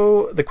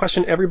also, the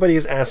question everybody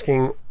is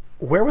asking,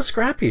 where was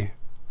Scrappy?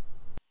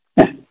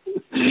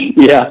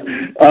 Yeah.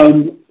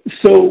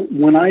 So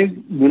when I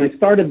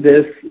started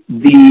this,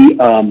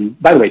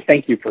 by the way,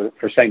 thank you for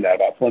saying that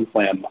about Flim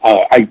Flam.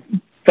 I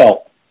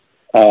felt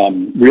I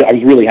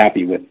was really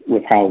happy with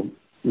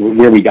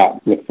where we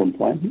got with Flim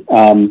Flam.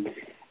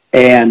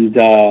 And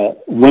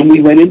when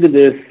we went into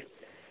this,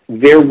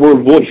 there were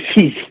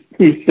voices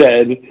who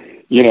said,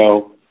 these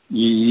are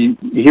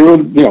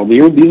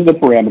the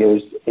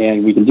parameters,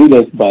 and we can do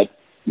this, but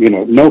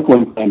no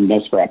Flim Flam,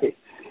 no Scrappy.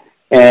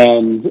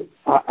 And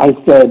I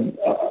said,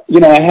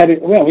 I had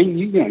it. Well,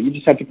 you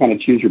just have to kind of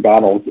choose your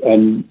battles.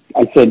 And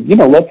I said,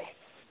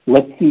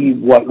 let's see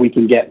what we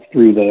can get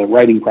through the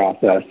writing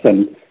process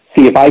and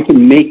see if I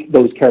can make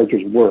those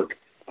characters work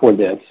for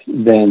this.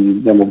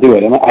 Then we'll do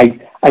it. And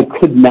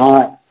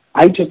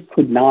I just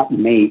could not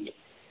make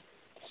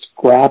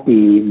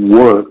Scrappy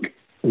work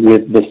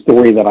with the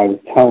story that I was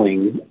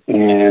telling,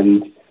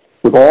 and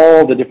with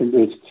all the different.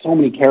 There's so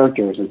many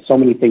characters and so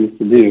many things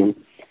to do.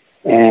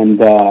 And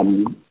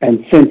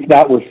since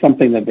that was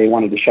something that they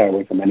wanted to shy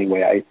away from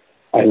anyway,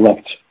 I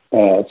left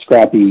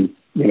Scrappy,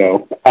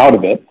 out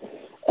of it.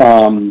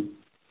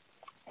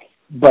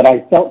 But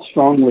I felt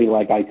strongly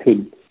like I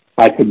could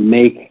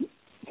make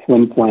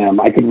Flim Flam.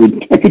 I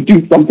could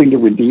do something to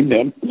redeem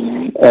him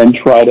and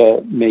try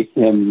to make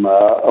him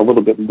a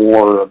little bit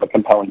more of a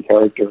compelling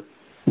character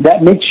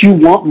that makes you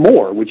want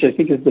more, which I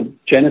think is the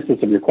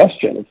genesis of your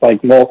question. It's like,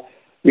 well,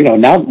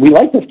 now we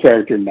like this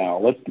character now.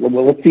 Let's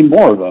see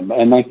more of him.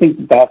 And I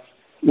think that's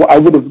what I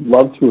would have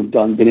loved to have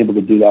been able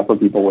to do that for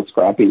people with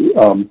Scrappy.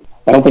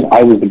 I don't think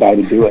I was the guy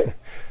to do it,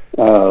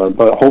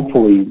 but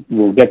hopefully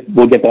we'll get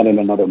that in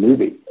another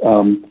movie.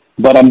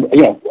 But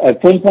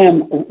Flim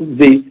Flam,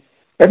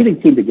 everything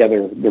came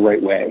together the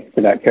right way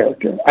for that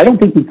character. I don't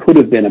think he could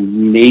have been a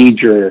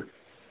major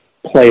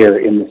player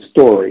in the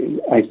story.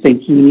 I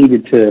think he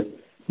needed to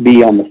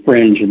be on the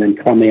fringe and then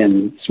come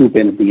in, swoop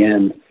in at the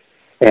end.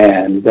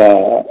 And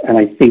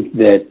I think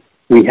that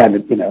we had,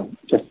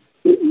 just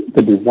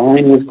the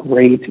design was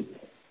great.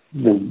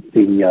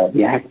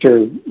 The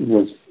actor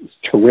was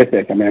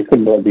terrific. I mean, I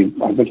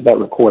looked at that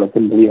record. I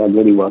couldn't believe how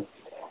good he was.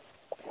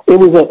 It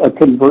was a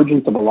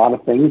convergence of a lot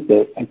of things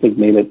that I think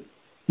made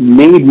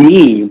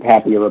me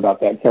happier about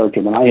that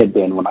character than I had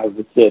been when I was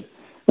a kid.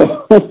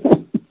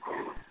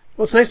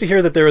 Well, it's nice to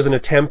hear that there was an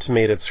attempt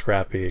made at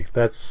Scrappy.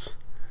 That's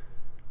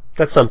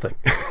something.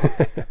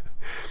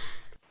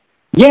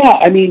 Yeah,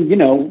 I mean, I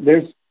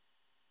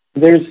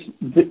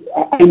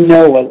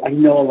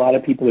know a lot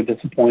of people are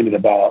disappointed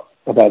about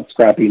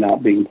Scrappy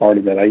not being part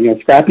of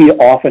it. Scrappy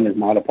often is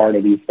not a part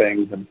of these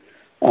things, and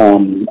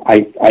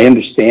I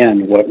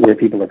understand where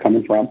people are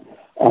coming from.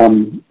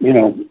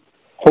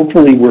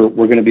 Hopefully we're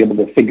going to be able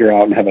to figure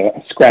out and have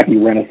a Scrappy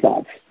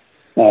renaissance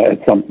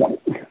at some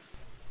point.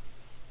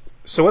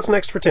 So what's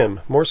next for Tim?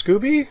 More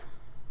Scooby?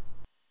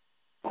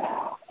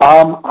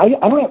 Not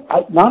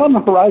on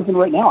the horizon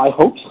right now. I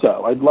hope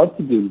so. I'd love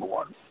to do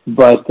more,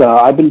 but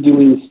I've been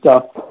doing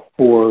stuff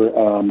for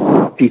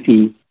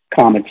DC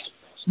Comics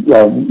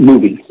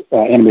movies,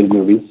 animated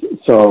movies.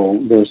 So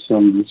there's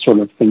some sort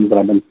of things that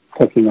I've been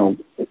cooking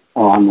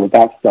on with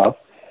that stuff,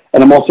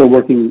 and I'm also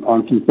working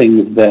on some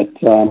things that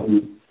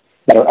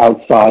are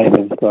outside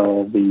of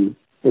the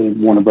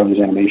Warner Brothers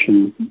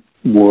animation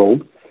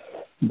world.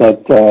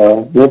 But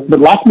there's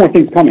lots more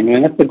things coming,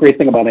 and that's the great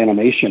thing about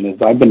animation is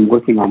I've been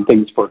working on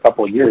things for a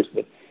couple of years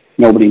that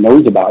nobody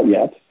knows about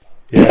yet.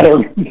 Yeah.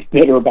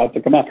 that are about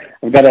to come out.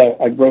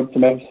 I wrote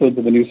some episodes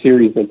of a new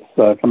series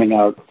that's coming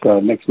out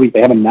next week.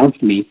 They haven't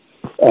announced me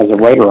as a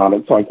writer on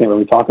it, so I can't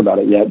really talk about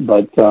it yet.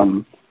 But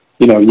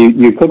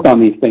you cook on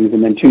these things,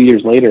 and then 2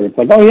 years later, it's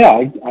like, oh yeah,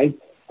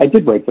 I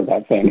did write for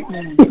that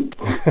thing.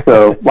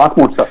 So lots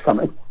more stuff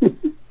coming.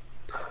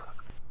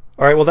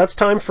 All right, well, that's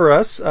time for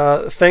us.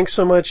 Thanks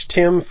so much,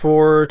 Tim,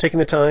 for taking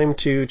the time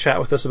to chat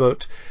with us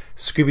about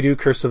Scooby-Doo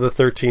Curse of the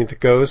 13th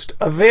Ghost,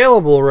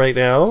 available right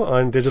now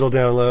on digital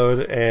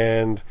download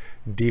and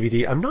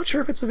DVD. I'm not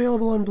sure if it's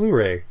available on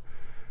Blu-ray.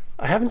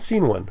 I haven't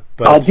seen one.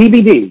 But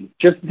DVD.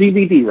 Just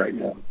DVD right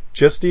now.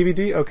 Just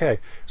DVD? Okay.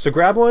 So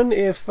grab one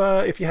if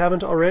you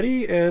haven't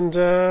already, and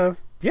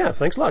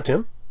thanks a lot,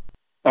 Tim.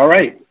 All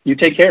right. You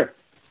take care.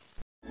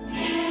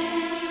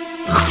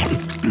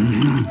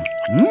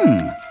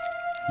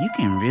 You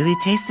can really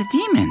taste the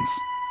demons.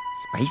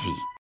 Spicy.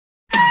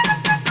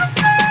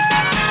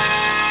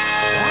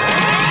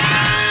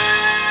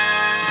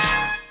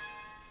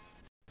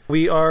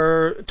 We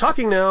are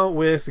talking now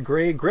with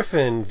Gray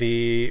Griffin,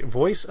 the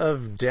voice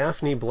of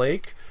Daphne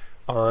Blake,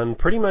 on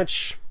pretty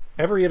much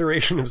every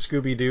iteration of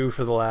Scooby-Doo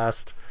for the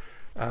last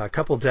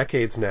couple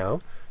decades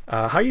now.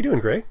 How are you doing,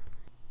 Gray?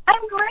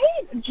 I'm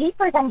great.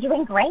 Jeepers, I'm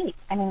doing great.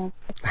 I mean,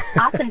 it's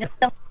awesome to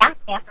still back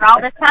after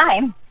all this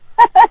time.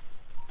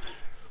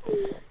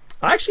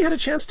 I actually had a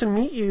chance to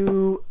meet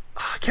you.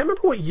 I can't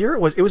remember what year it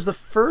was. It was the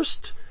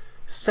first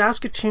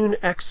Saskatoon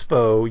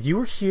Expo. You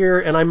were here,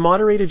 and I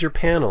moderated your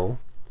panel,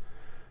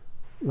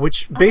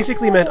 which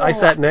basically meant I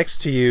sat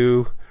next to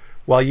you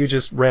while you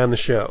just ran the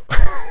show.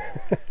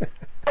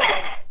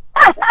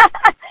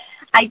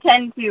 I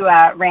tend to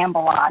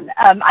ramble on.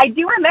 I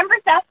do remember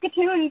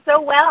Saskatoon so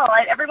well.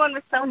 Everyone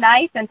was so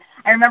nice, and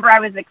I remember I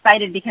was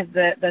excited because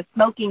the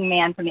smoking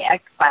man from the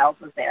X-Files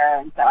was there,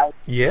 and so I was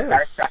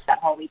starstruck that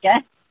whole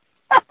weekend.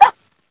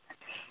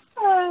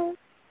 Oh,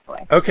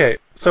 boy. Okay,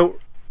 so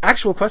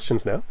actual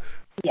questions now.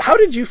 Yeah. How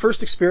did you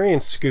first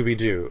experience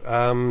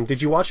Scooby-Doo?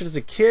 Did you watch it as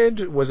a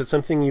kid? Was it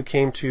something you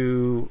came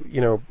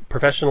to,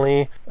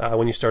 professionally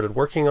when you started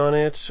working on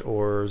it,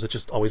 or has it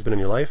just always been in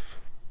your life?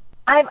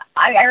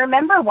 I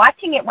remember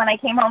watching it when I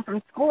came home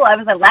from school. I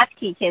was a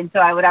latchkey kid, so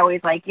I would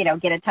always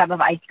get a tub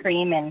of ice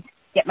cream and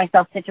get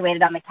myself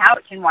situated on the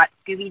couch and watch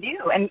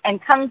Scooby-Doo. And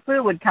Kung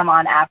Fu would come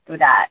on after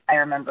that, I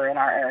remember, in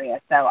our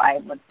area. So I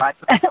would watch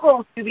a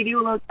little Scooby-Doo,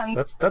 a little Kung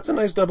Fu. That's a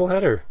nice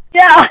doubleheader.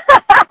 Yeah.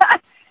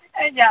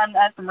 And on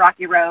some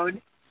rocky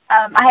road.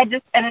 And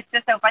it's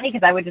just so funny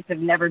because I would just have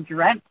never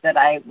dreamt that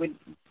I would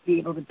be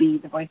able to be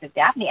the voice of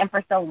Daphne, and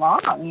for so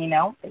long,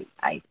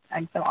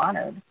 I'm so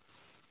honored.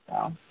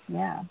 So,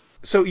 yeah.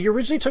 So you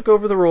originally took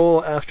over the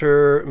role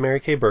after Mary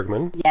Kay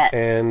Bergman. Yes.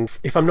 And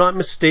if I'm not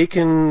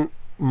mistaken,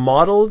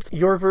 modeled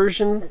your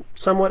version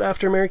somewhat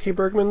after Mary Kay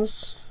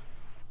Bergman's.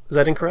 Is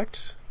that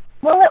incorrect?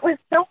 Well, it was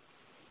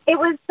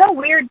so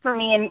weird for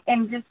me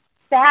and just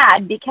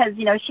sad because,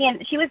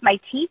 she was my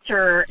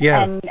teacher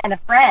and a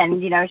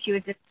friend. She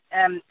was just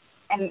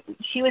and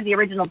she was the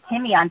original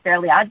Timmy on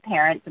Fairly Odd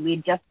Parents, and we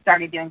had just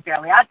started doing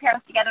Fairly Odd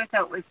Parents together,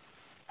 so it was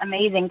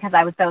amazing because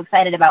I was so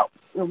excited about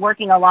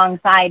working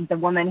alongside the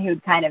woman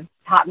who'd kind of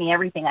taught me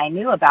everything I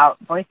knew about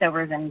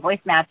voiceovers and voice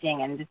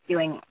matching and just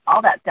doing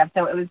all that stuff.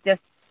 So it was just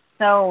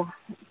so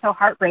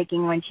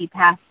heartbreaking when she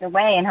passed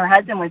away, and her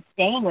husband was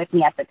staying with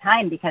me at the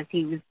time because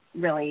he was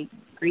really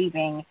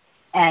grieving.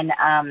 And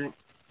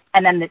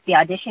then the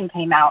audition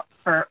came out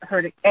for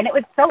her to, and it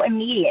was so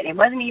immediate. It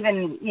wasn't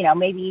even,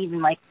 maybe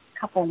even like a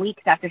couple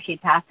weeks after she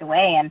had passed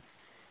away. And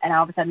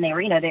all of a sudden they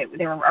were,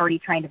 they were already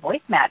trying to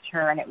voice match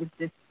her, and it was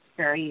just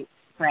very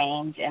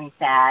strange and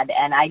sad.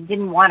 And I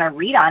didn't want to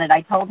read on it.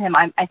 I told him,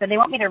 I said, they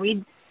want me to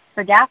read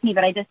for Daphne,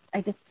 but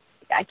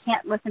I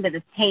can't listen to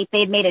this tape.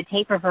 They'd made a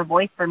tape of her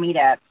voice for me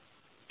to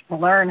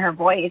learn her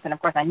voice, and of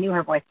course I knew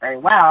her voice very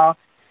well.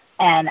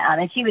 And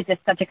she was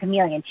just such a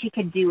chameleon. She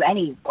could do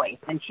any voice,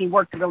 and she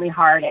worked really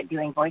hard at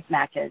doing voice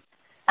matches.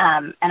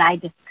 And I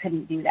just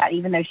couldn't do that,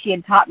 even though she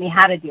had taught me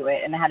how to do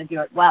it and how to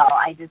do it well.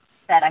 I just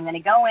said, I'm going to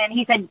go in.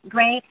 He said,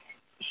 Gray,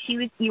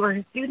 you were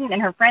her student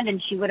and her friend,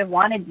 and she would have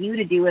wanted you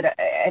to do it.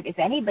 If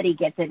anybody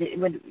gets it, it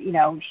would,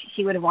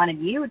 she would have wanted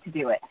you to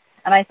do it.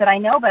 And I said, I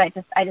know, but I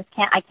just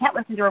can't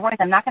listen to her voice.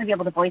 I'm not going to be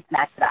able to voice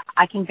match it.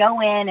 I can go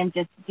in and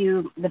just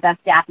do the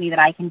best Daphne that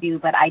I can do,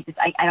 but I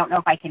don't know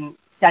if I can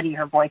study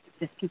her voice.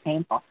 It's just too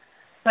painful.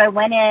 So I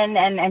went in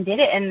and did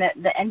it, and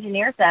the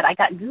engineer said, I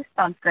got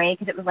goosebumps, Gray,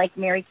 because it was like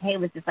Mary Kay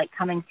was just like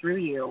coming through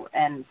you.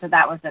 And so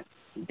that was a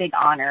big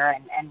honor.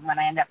 And when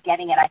I ended up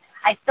getting it,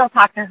 I still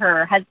talk to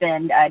her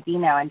husband,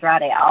 Dino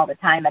Andrade, all the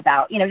time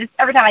about, just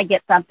every time I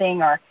get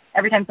something, or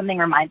every time something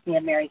reminds me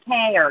of Mary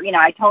Kay, or,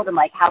 I told him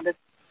like how this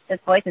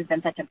voice has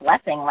been such a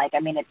blessing. Like,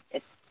 I mean,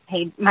 it's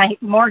paid my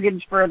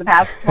mortgage for the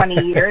past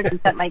 20 years and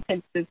sent my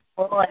kids to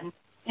school. And,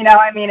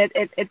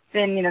 it's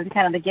been,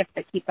 kind of the gift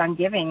that keeps on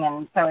giving.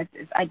 And so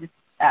I just,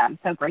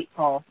 so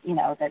grateful,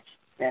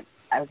 that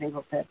I was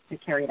able to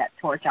carry that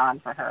torch on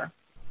for her.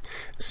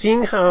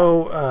 Seeing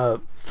how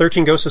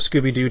 13 Ghosts of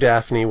Scooby-Doo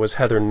Daphne was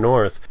Heather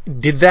North,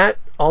 did that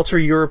alter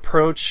your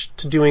approach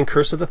to doing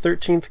Curse of the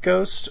 13th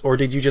Ghost, or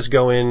did you just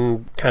go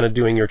in kind of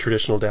doing your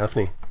traditional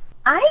Daphne?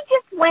 I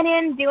just went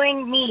in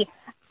doing me.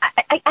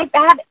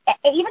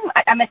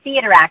 I'm a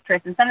theater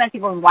actress, and sometimes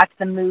people would watch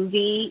the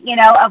movie,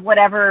 of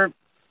whatever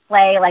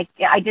play. Like,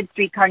 I did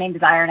Streetcar Named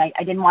Desire, and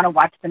I didn't want to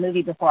watch the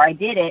movie before I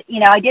did it.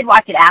 I did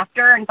watch it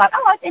after and thought,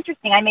 oh, that's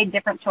interesting. I made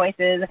different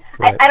choices.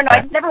 Right. I don't know. I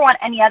just never want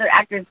any other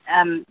actor's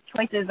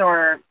choices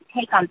or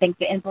take on things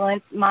to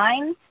influence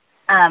mine.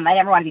 I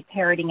never want to be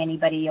parroting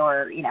anybody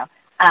or,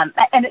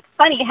 and it's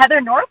funny,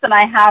 Heather North and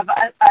I have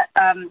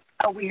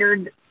a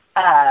weird,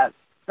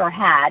 or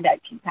had,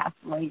 she passed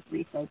away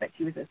recently, but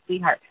she was a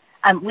sweetheart.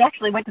 We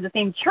actually went to the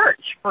same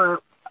church for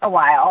a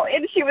while,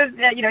 and she was,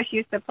 she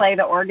used to play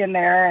the organ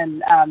there,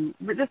 and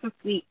just a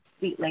sweet,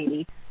 sweet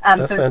lady.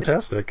 That's so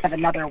fantastic. Have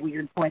another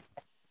weird point.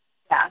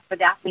 Yeah, so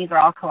Daphne's are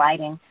all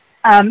colliding.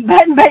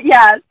 But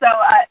yeah, so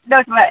I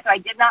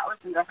did not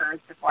listen to hers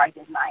before I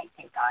did my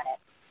take on it.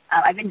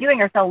 I've been doing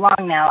her so long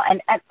now,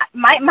 and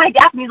my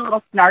Daphne's a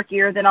little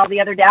snarkier than all the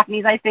other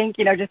Daphnes, I think,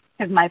 just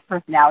because my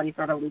personality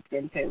sort of leaked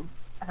into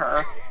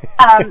her.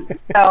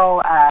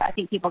 So I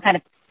think people kind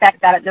of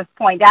expect that at this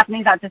point.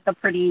 Daphne's not just a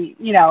pretty,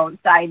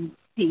 side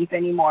piece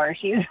anymore.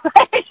 She's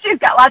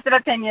got lots of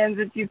opinions,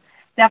 and she's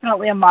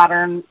definitely a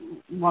modern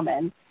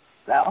woman.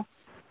 So,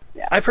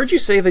 yeah. I've heard you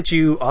say that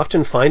you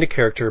often find a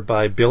character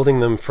by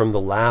building them from the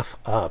laugh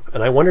up,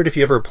 and I wondered if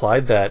you ever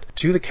applied that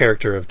to the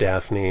character of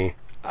Daphne.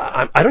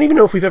 I don't even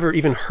know if we've ever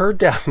even heard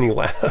Daphne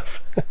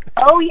laugh.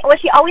 Oh, well,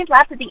 she always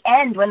laughs at the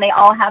end when they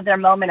all have their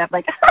moment of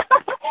like,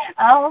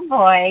 oh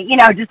boy,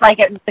 just like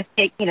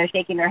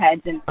shaking their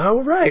heads and.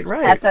 Oh, right.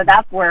 And so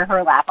that's where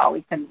her laugh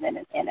always comes in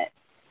it.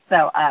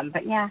 So,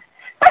 but yeah.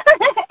 Kind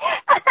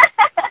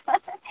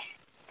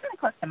of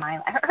close to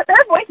mine. Her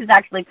voice is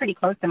actually pretty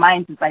close to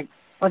mine, since I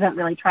wasn't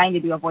really trying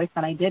to do a voice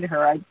when I did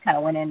her. I just kind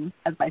of went in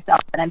as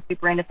myself, and I'm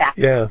super into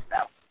fashion. Yeah.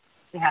 So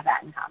we have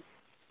that in common.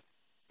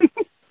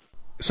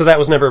 So that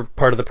was never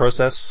part of the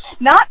process?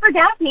 Not for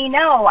Daphne,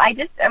 no. I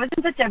was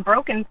in such a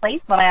broken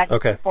place when I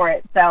actually for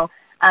it. So,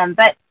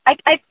 but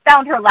I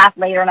found her laugh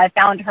later, and I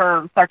found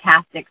her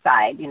sarcastic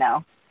side,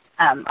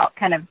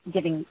 kind of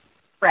giving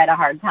Fred a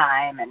hard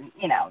time, and,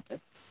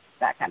 just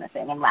that kind of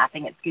thing, and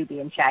laughing at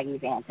Scooby and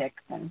Shaggy's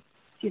antics. And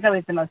she's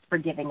always the most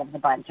forgiving of the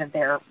bunch of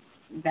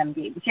them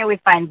being. She always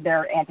finds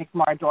their antics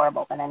more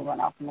adorable than anyone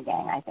else in the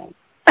gang, I think.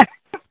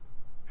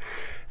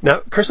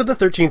 Now, Curse of the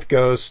 13th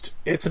Ghost,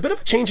 it's a bit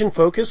of a change in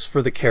focus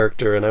for the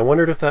character, and I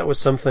wondered if that was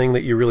something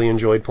that you really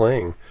enjoyed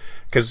playing,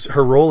 because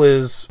her role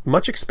is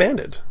much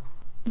expanded.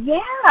 Yeah,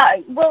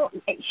 well,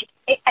 I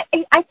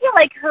feel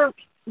like her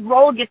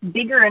role gets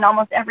bigger in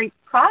almost every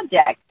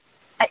project.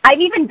 I've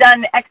even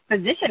done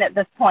exposition at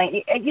this point.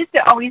 It used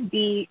to always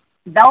be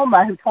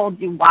Velma who told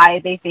you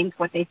why they think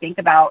what they think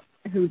about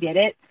who did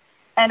it.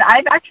 And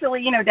I've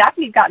actually,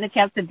 Daphne's gotten a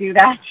chance to do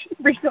that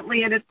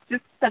recently, and it's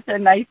just such a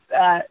nice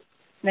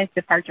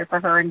departure for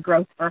her and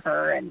growth for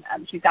her. And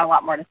she's got a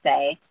lot more to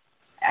say,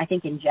 I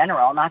think, in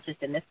general, not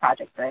just in this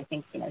project, but I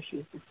think,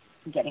 she's just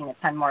getting a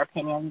ton more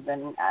opinions,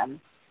 and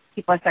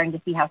people are starting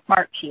to see how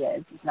smart she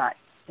is. She's not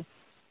just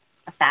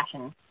a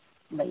fashion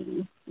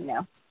lady,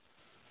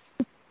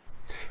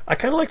 I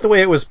kind of like the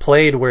way it was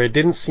played, where it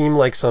didn't seem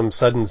like some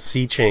sudden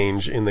sea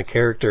change in the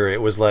character.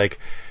 It was like,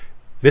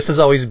 this has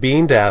always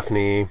been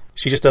Daphne.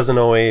 She just doesn't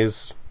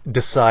always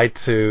decide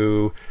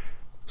to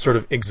sort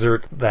of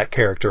exert that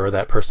character or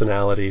that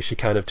personality. She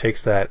kind of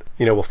takes that,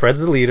 Fred's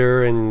the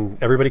leader,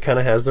 and everybody kind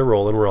of has their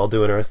role, and we're all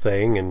doing our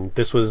thing. And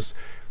this was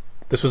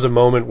this was a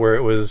moment where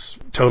it was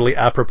totally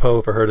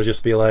apropos for her to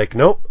just be like,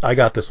 nope, I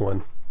got this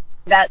one.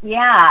 It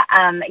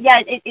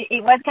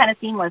was kind of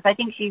seamless. I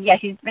think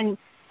she's been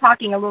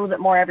talking a little bit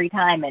more every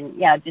time,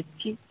 and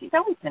she's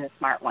always been a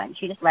smart one.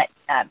 She just let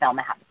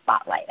Velma have the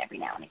spotlight every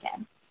now and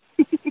again.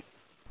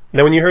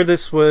 Now, when you heard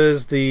this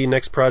was the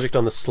next project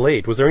on the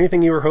slate, was there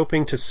anything you were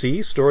hoping to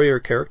see, story or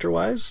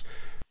character-wise?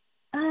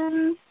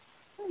 I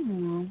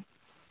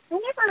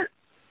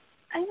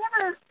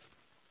never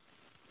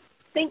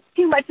think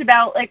too much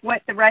about like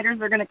what the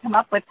writers are going to come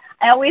up with.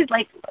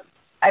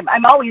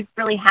 I'm always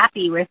really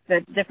happy with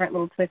the different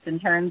little twists and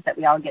turns that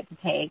we all get to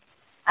take.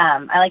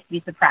 I like to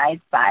be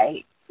surprised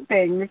by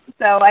things,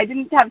 so I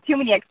didn't have too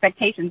many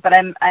expectations, but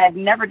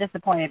I'm never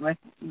disappointed with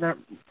the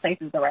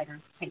places the writers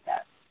take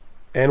us.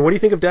 And what do you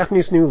think of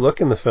Daphne's new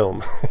look in the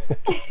film?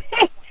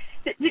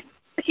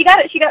 She got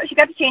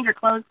to change her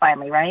clothes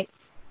finally, right?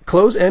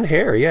 Clothes and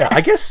hair, yeah.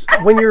 I guess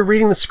when you're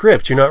reading the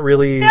script, you're not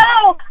really...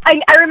 No!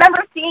 I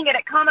remember seeing it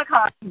at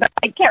Comic-Con, but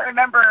I can't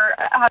remember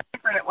how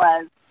different it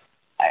was.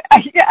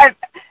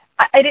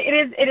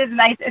 It is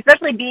nice,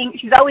 especially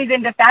she's always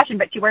into fashion,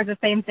 but she wears the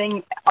same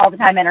thing all the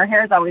time, and her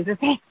hair is always the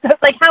same. So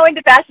it's like, how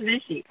into fashion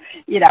is she?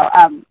 It's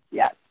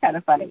kind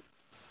of funny.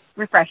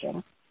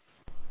 Refreshing.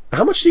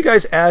 How much do you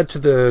guys add to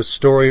the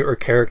story or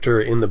character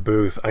in the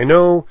booth? I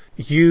know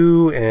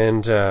you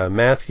and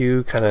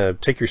Matthew kind of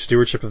take your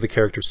stewardship of the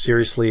characters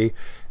seriously,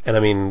 and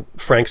I mean,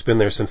 Frank's been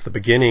there since the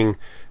beginning,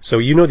 so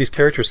you know these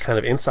characters kind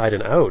of inside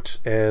and out.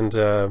 And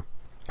I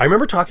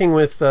remember talking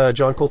with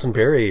John Colton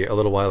Berry a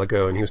little while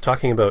ago, and he was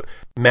talking about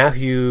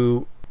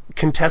Matthew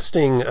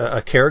contesting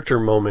a character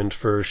moment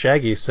for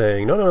Shaggy,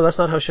 saying, no, that's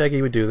not how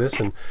Shaggy would do this,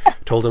 and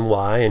told him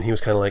why, and he was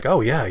kind of like,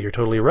 oh yeah, you're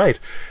totally right.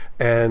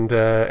 And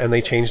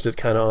they changed it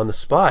kind of on the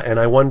spot. And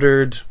I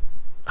wondered,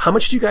 how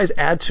much do you guys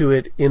add to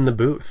it in the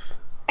booth?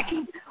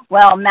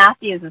 Well,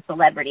 Matthew is a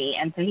celebrity,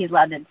 and so he's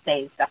allowed to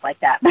say stuff like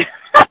that.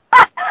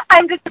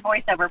 I'm just a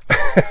voiceover.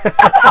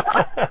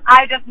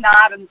 I just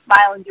nod and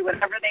smile and do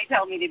whatever they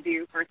tell me to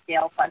do for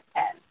scale plus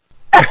 10.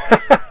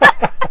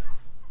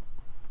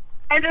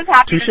 I'm just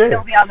happy to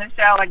still be on the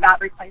show and not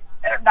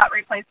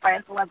replaced by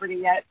a celebrity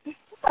yet.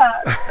 So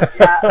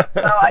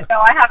I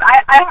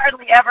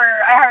hardly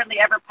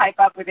ever pipe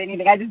up with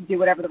anything. I just do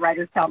whatever the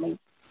writers tell me,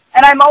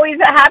 and I'm always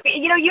happy.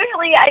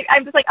 Usually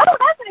I'm just like, oh,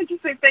 that's an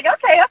interesting thing.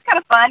 Okay, that's kind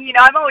of fun.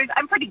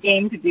 I'm pretty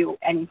game to do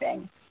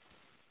anything.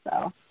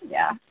 So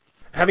yeah.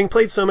 Having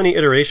played so many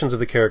iterations of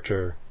the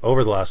character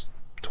over the last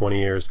 20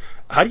 years,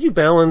 how do you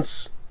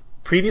balance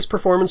previous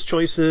performance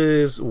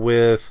choices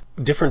with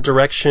different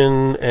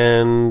direction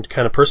and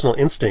kind of personal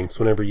instincts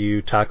whenever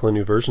you tackle a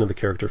new version of the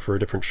character for a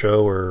different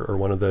show or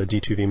one of the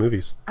D2V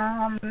movies?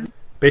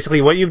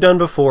 Basically, what you've done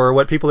before,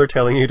 what people are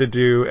telling you to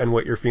do, and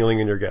what you're feeling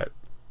in your gut.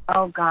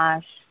 Oh,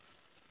 gosh.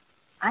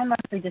 I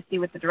mostly just do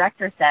what the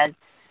director says.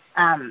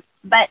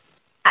 But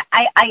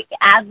I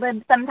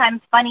ad-lib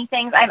sometimes funny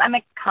things. I'm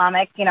a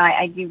comic.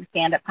 I do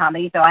stand-up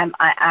comedy, so I'm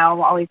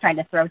always trying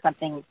to throw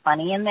something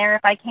funny in there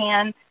if I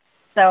can.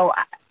 So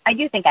I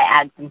do think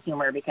I add some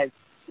humor, because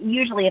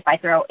usually if I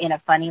throw in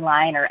a funny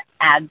line or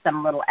add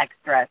some little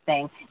extra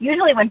thing,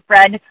 usually when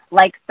Fred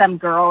likes some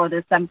girl or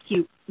there's some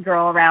cute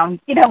girl around,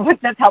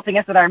 that's helping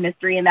us with our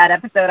mystery in that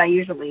episode, I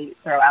usually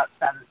throw out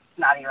some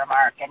snotty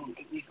remark, and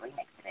it usually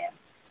makes it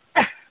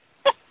in.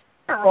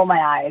 Or roll my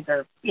eyes,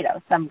 or,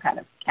 some kind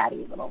of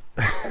catty little...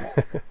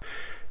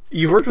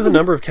 You've worked with a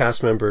number of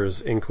cast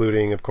members,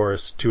 including, of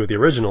course, two of the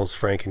originals,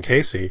 Frank and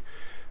Casey.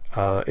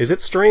 Is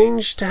it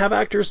strange to have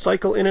actors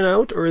cycle in and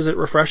out, or is it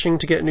refreshing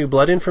to get new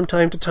blood in from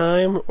time to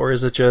time, or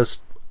is it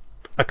just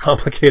a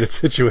complicated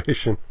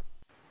situation?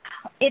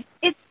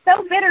 It's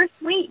so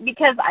bittersweet,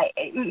 because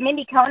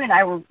Mindy Cohn and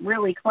I were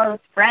really close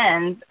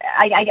friends.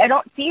 I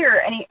don't see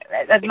her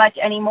as much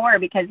anymore,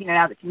 because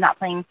now that she's not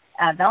playing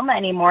Velma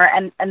anymore,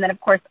 and then of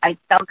course I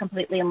fell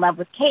completely in love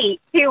with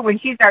Kate too when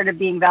she started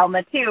being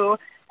Velma too.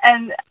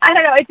 And I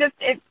don't know,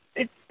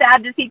 it's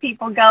sad to see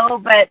people go,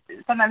 but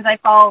sometimes I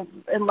fall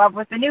in love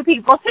with the new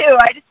people too.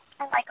 I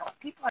like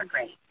people are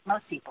great.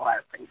 Most people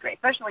are pretty great,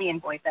 especially in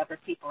voiceover.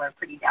 People are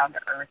pretty down to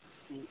earth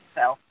and sweet.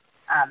 So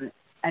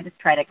I just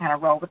try to kind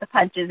of roll with the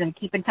punches and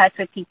keep in touch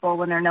with people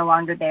when they're no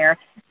longer there.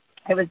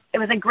 It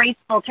was a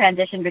graceful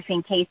transition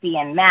between Casey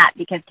and Matt,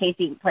 because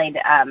Casey played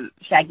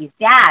Shaggy's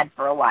dad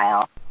for a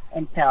while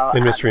until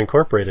in Mystery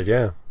Incorporated,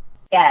 yeah.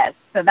 Yes,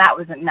 so that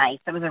was nice.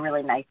 That was a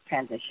really nice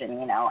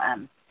transition,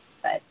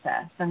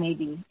 so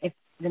maybe if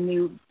the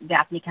new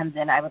Daphne comes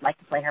in, I would like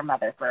to play her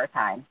mother for a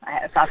time.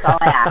 That's all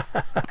I ask.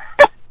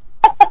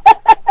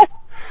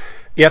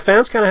 Yeah,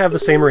 fans kind of have the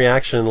same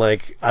reaction.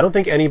 Like, I don't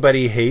think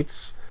anybody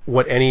hates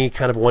what any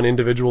kind of one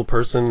individual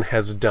person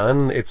has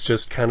done. It's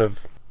just kind of,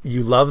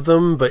 you love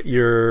them, but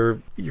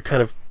you're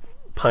kind of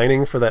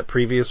pining for that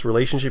previous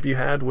relationship you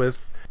had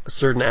with a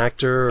certain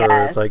actor, or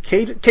yes. It's like,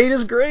 Kate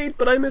is great,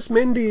 but I miss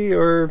Mindy,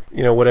 or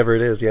whatever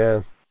it is.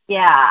 Yeah.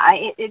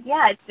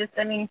 It's just,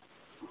 I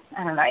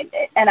don't know,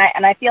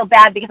 and I feel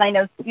bad, because I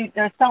know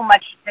there's so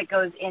much that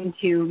goes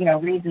into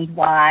reasons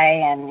why,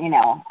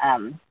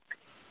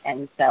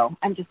 and so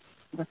I'm just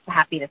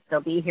happy to still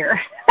be here.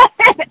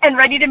 and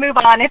ready to move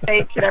on if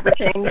they should ever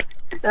change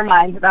their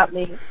minds about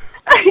me.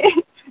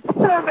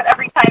 But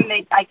every time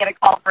I get a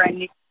call for a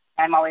new,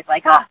 I'm always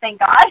like, oh, thank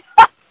God.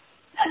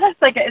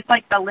 It's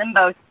like the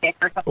limbo stick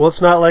or something. Well,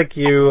 it's not like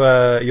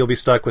you'll be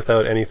stuck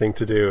without anything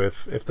to do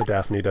if the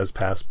Daphne does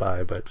pass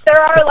by, but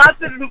there are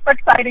lots of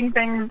exciting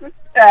things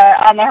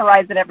on the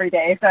horizon every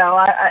day. So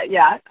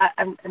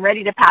I'm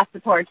ready to pass the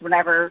torch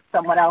whenever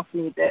someone else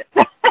needs it.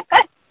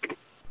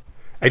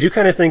 I do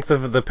kind of think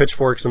the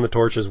pitchforks and the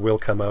torches will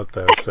come out,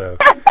 though. So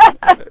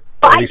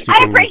Well, at least you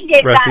can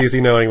rest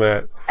easy knowing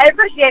that. I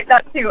appreciate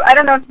that too. I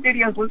don't know if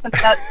studios listen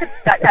to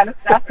that kind of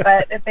stuff,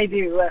 but if they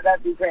do,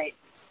 that'd be great.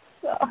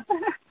 So.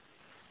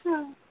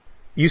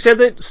 You said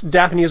that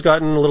Daphne has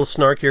gotten a little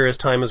snarkier as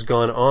time has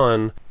gone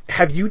on.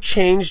 Have you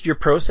changed your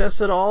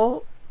process at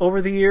all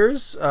over the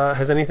years?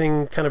 Has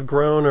anything kind of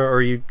grown, or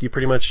are you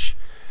pretty much,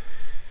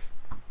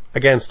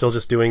 again, still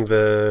just doing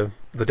the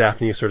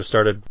Daphne you sort of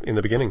started in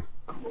the beginning?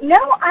 No,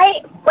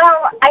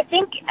 I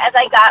think as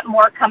I got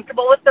more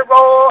comfortable with the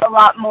role, a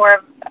lot more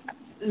of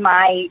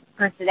my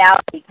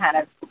personality kind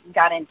of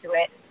got into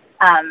it.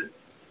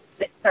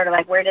 It's sort of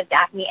like, where does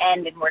Daphne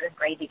end and where does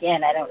Gray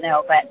begin? I don't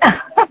know, but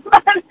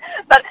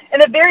but in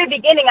the very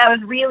beginning, I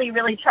was really,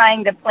 really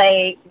trying to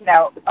play,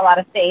 a lot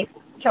of safe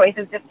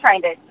choices, just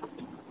trying to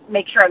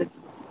make sure I was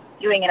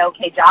doing an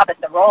okay job at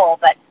the role.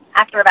 But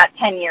after about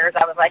 10 years,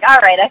 I was like, all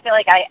right, I feel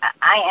like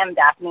I am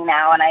Daphne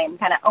now, and I am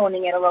kind of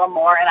owning it a little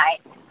more, and I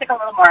took a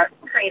little more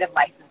creative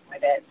license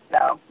with it.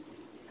 So,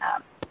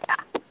 yeah.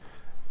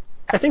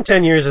 I think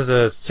 10 years is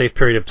a safe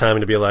period of time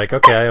to be like,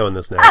 okay, I own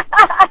this now.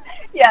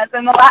 Yes,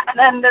 and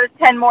then there's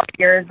 10 more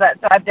years, so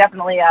I've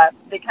definitely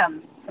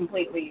become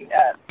completely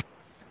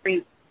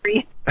free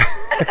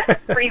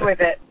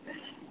with it.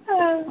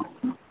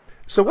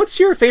 So what's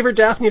your favorite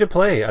Daphne to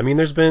play? I mean,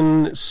 there's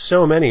been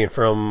so many,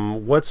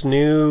 from What's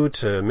New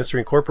to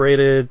Mystery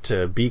Incorporated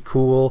to Be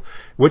Cool,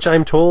 which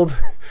I'm told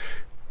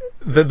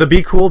the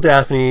Be Cool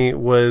Daphne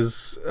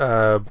was,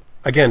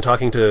 again,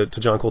 talking to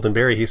John Colton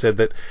Berry, he said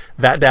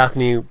that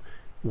Daphne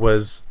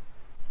was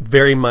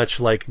very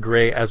much like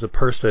Gray as a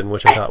person,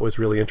 which I thought was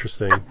really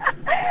interesting.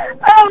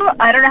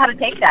 I don't know how to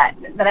take that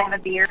I have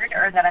a beard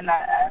or that I'm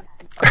not.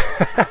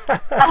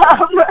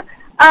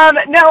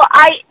 No,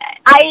 I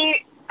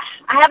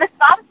have a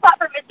soft spot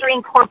for Mystery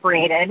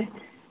Incorporated.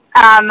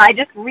 I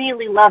just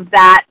really loved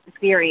that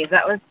series.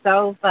 That was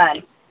so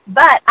fun.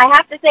 But I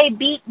have to say,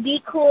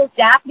 Be Cool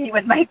Daphne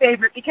was my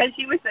favorite because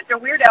she was such a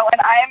weirdo,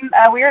 and I'm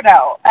a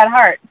weirdo at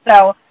heart.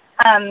 So,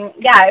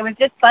 it was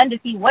just fun to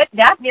see what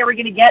Daphne are we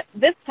going to get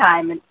this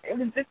time. And it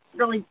was just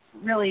really,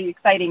 really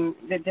exciting,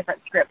 the different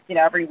scripts.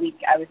 Every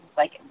week I was just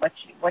like,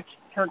 what's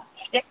her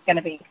shtick going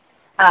to be?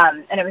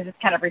 And it was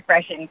just kind of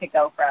refreshing to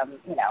go from,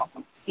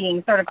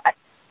 being sort of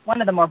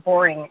one of the more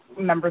boring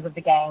members of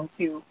the gang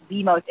to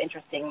the most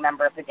interesting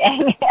member of the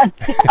gang.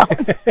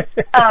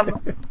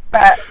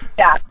 But,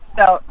 yeah.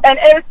 So, and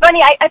it was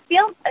funny, I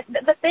feel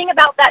the thing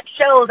about that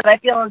show that I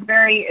feel is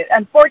very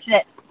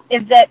unfortunate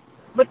is that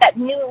with that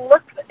new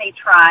look that they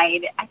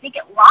tried, I think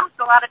it lost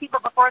a lot of people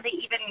before they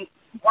even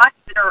watched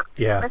it or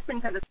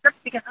listened to the scripts,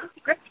 because those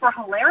scripts were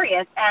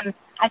hilarious, and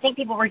I think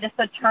people were just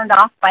so turned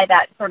off by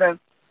that sort of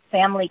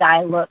Family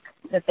Guy look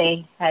that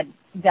they had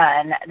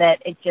done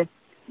that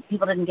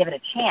people didn't give it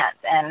a chance.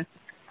 And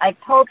I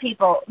told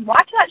people,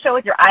 watch that show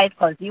with your eyes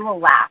closed. You will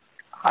laugh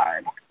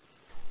hard.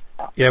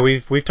 Yeah,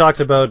 we've talked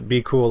about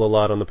Be Cool a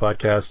lot on the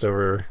podcast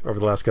over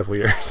the last couple of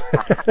years.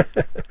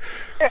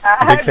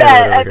 I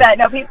bet.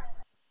 No, people.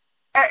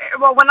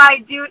 Well, when I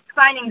do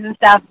signings and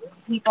stuff,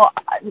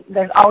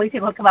 there's always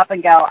people who come up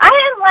and go, I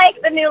didn't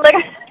like the new look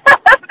of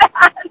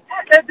that.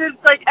 It's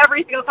just like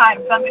every single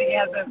time somebody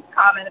has a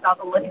comment about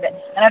the look of it.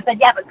 And I said,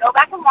 yeah, but go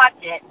back and watch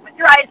it with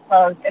your eyes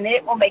closed, and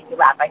it will make you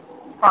laugh, I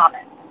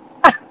promise.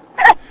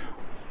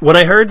 When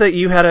I heard that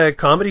you had a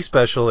comedy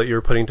special that you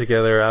were putting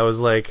together, I was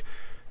like,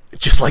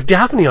 just like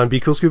Daphne on Be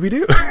Cool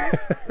Scooby-Doo.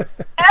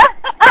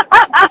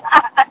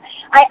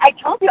 I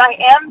told you I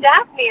am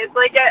Daphne. It's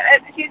like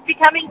she's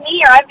becoming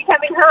me or I'm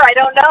becoming her. I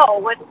don't know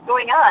what's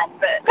going on,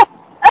 but.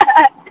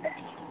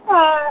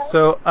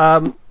 So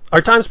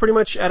our time's pretty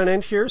much at an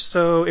end here.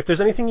 So if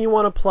there's anything you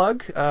want to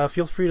plug,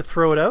 feel free to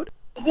throw it out.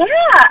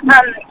 Yeah.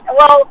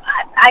 Well,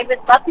 I would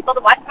love people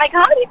to watch my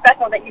comedy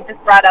special that you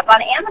just brought up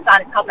on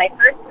Amazon. It's called My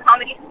First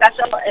Comedy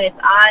Special. It's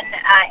on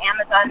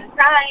Amazon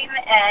Prime,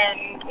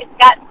 and it's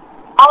got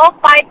all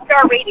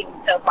 5-star ratings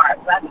so far,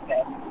 so that's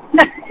good.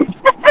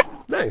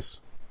 Nice.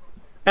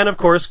 And, of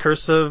course,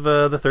 Curse of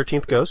the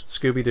 13th Ghost,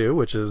 Scooby-Doo,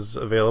 which is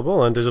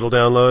available on digital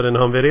download and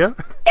home video.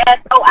 Yes,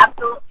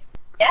 absolutely.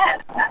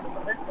 Yes,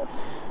 absolutely.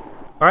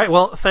 All right,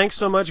 well, thanks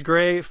so much,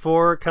 Gray,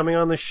 for coming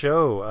on the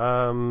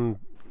show.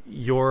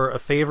 You're a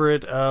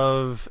favorite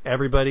of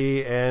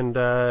everybody, and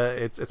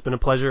it's been a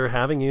pleasure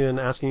having you and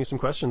asking you some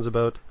questions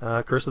about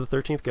Curse of the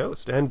 13th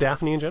Ghost and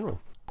Daphne in general.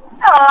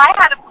 Oh, I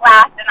had a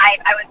blast, and I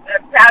was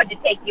proud to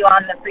take you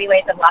on the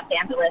freeways of Los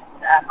Angeles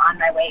on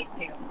my way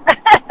to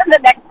the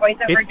next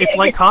voiceover gig. It's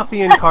like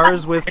coffee in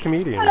cars with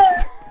comedians.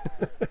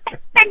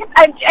 and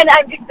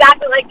I'm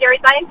exactly like Jerry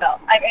Seinfeld.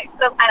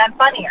 And I'm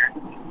funnier.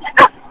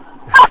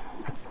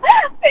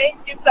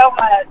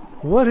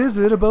 What is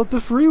it about the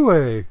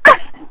freeway?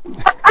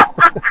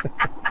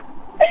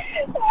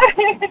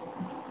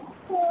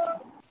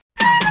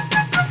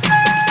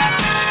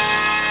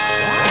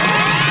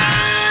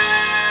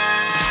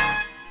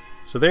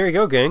 So there you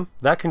go, gang.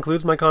 That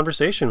concludes my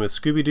conversation with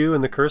Scooby-Doo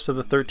and the Curse of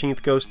the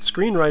 13th Ghost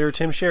screenwriter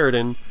Tim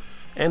Sheridan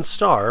and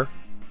star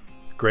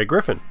Greg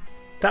Griffin.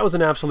 That was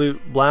an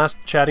absolute blast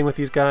chatting with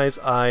these guys.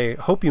 I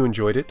hope you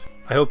enjoyed it.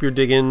 I hope you're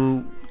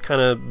digging kind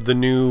of the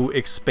new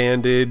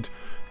expanded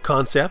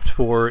concept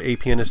for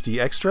APNSD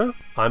Extra.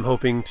 I'm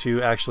hoping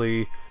to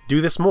actually do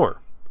this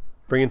more.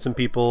 Bring in some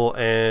people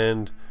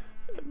and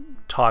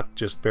talk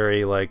just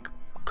very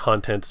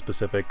content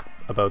specific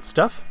about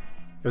stuff.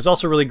 It was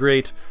also really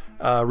great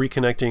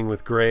reconnecting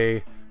with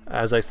Gray.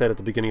 As I said at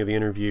the beginning of the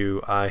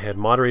interview, I had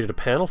moderated a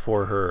panel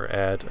for her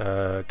at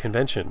a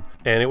convention,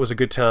 and it was a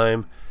good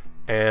time.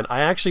 And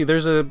I actually,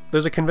 there's a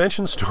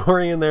convention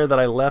story in there that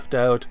I left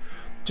out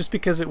just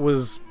because it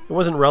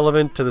wasn't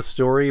relevant to the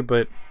story,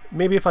 but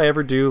maybe if I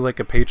ever do a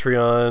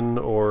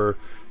Patreon or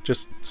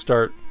just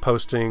start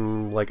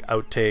posting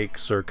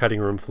outtakes or cutting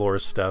room floor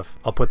stuff,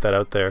 I'll put that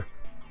out there.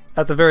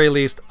 At the very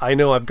least, I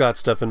know I've got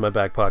stuff in my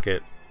back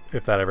pocket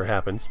if that ever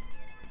happens.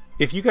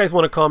 If you guys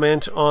want to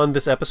comment on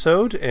this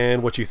episode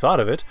and what you thought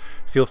of it,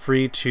 feel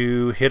free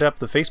to hit up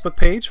the Facebook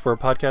page for a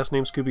podcast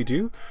named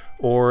Scooby-Doo,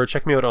 or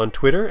check me out on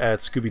Twitter at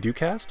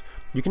ScoobyDooCast.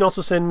 You can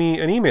also send me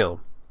an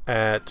email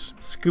at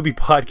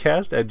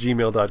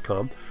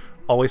scoobypodcast@gmail.com.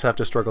 Always have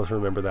to struggle to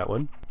remember that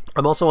one.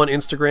 I'm also on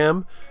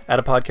Instagram at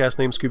a podcast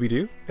named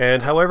Scooby-Doo.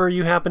 And however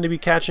you happen to be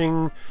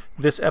catching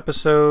this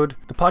episode,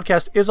 the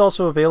podcast is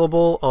also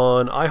available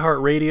on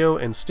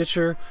iHeartRadio and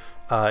Stitcher.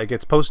 It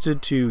gets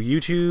posted to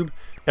YouTube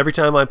every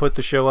time I put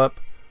the show up.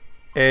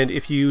 And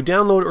if you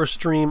download or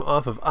stream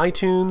off of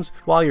iTunes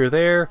while you're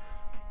there,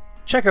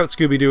 check out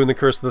Scooby-Doo and the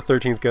Curse of the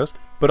 13th Ghost.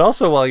 But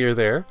also while you're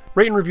there,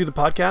 rate and review the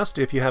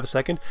podcast if you have a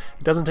second.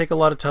 It doesn't take a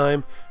lot of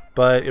time,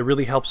 but it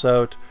really helps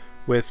out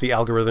with the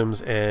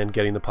algorithms and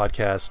getting the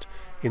podcast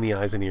in the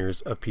eyes and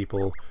ears of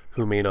people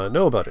who may not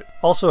know about it.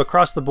 Also,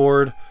 across the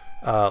board,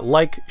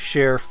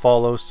 share,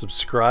 follow,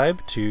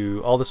 subscribe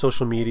to all the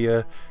social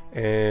media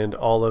and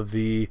all of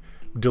the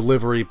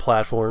delivery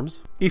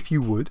platforms, if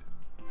you would.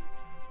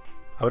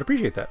 I would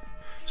appreciate that.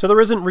 So there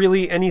isn't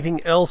really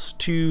anything else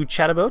to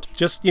chat about.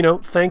 Just,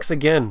 thanks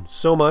again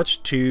so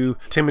much to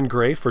Tim and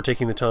Gray for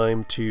taking the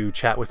time to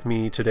chat with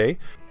me today.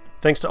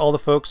 Thanks to all the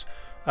folks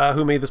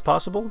who made this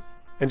possible.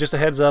 And just a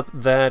heads up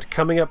that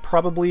coming up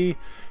probably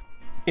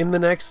in the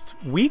next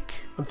week,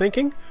 I'm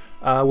thinking,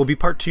 will be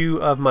part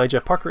 2 of my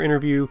Jeff Parker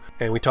interview.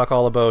 And we talk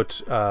all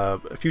about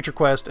Future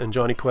Quest and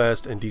Johnny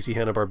Quest and DC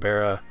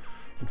Hanna-Barbera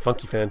and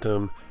Funky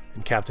Phantom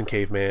and Captain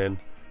Caveman.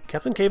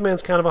 Captain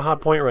Caveman's kind of a hot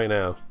point right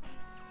now.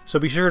 So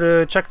be sure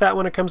to check that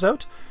when it comes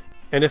out.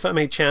 And if I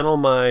may channel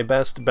my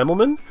best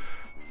Bemelman,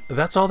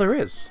 that's all there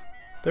is.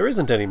 There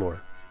isn't any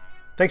more.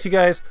 Thanks, you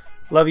guys.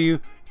 Love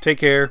you. Take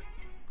care.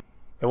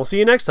 And we'll see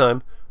you next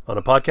time on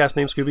a podcast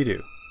named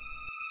Scooby-Doo.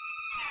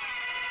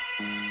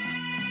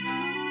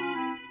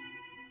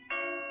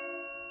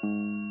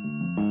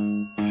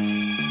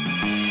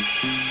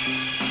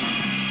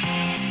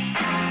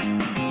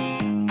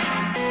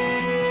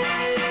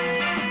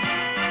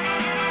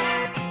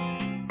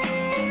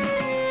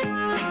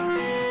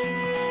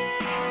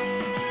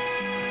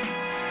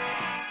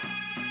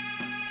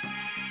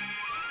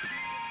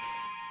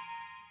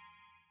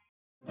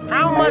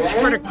 How much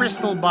for the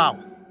crystal ball?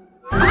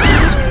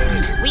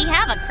 We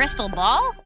have a crystal ball?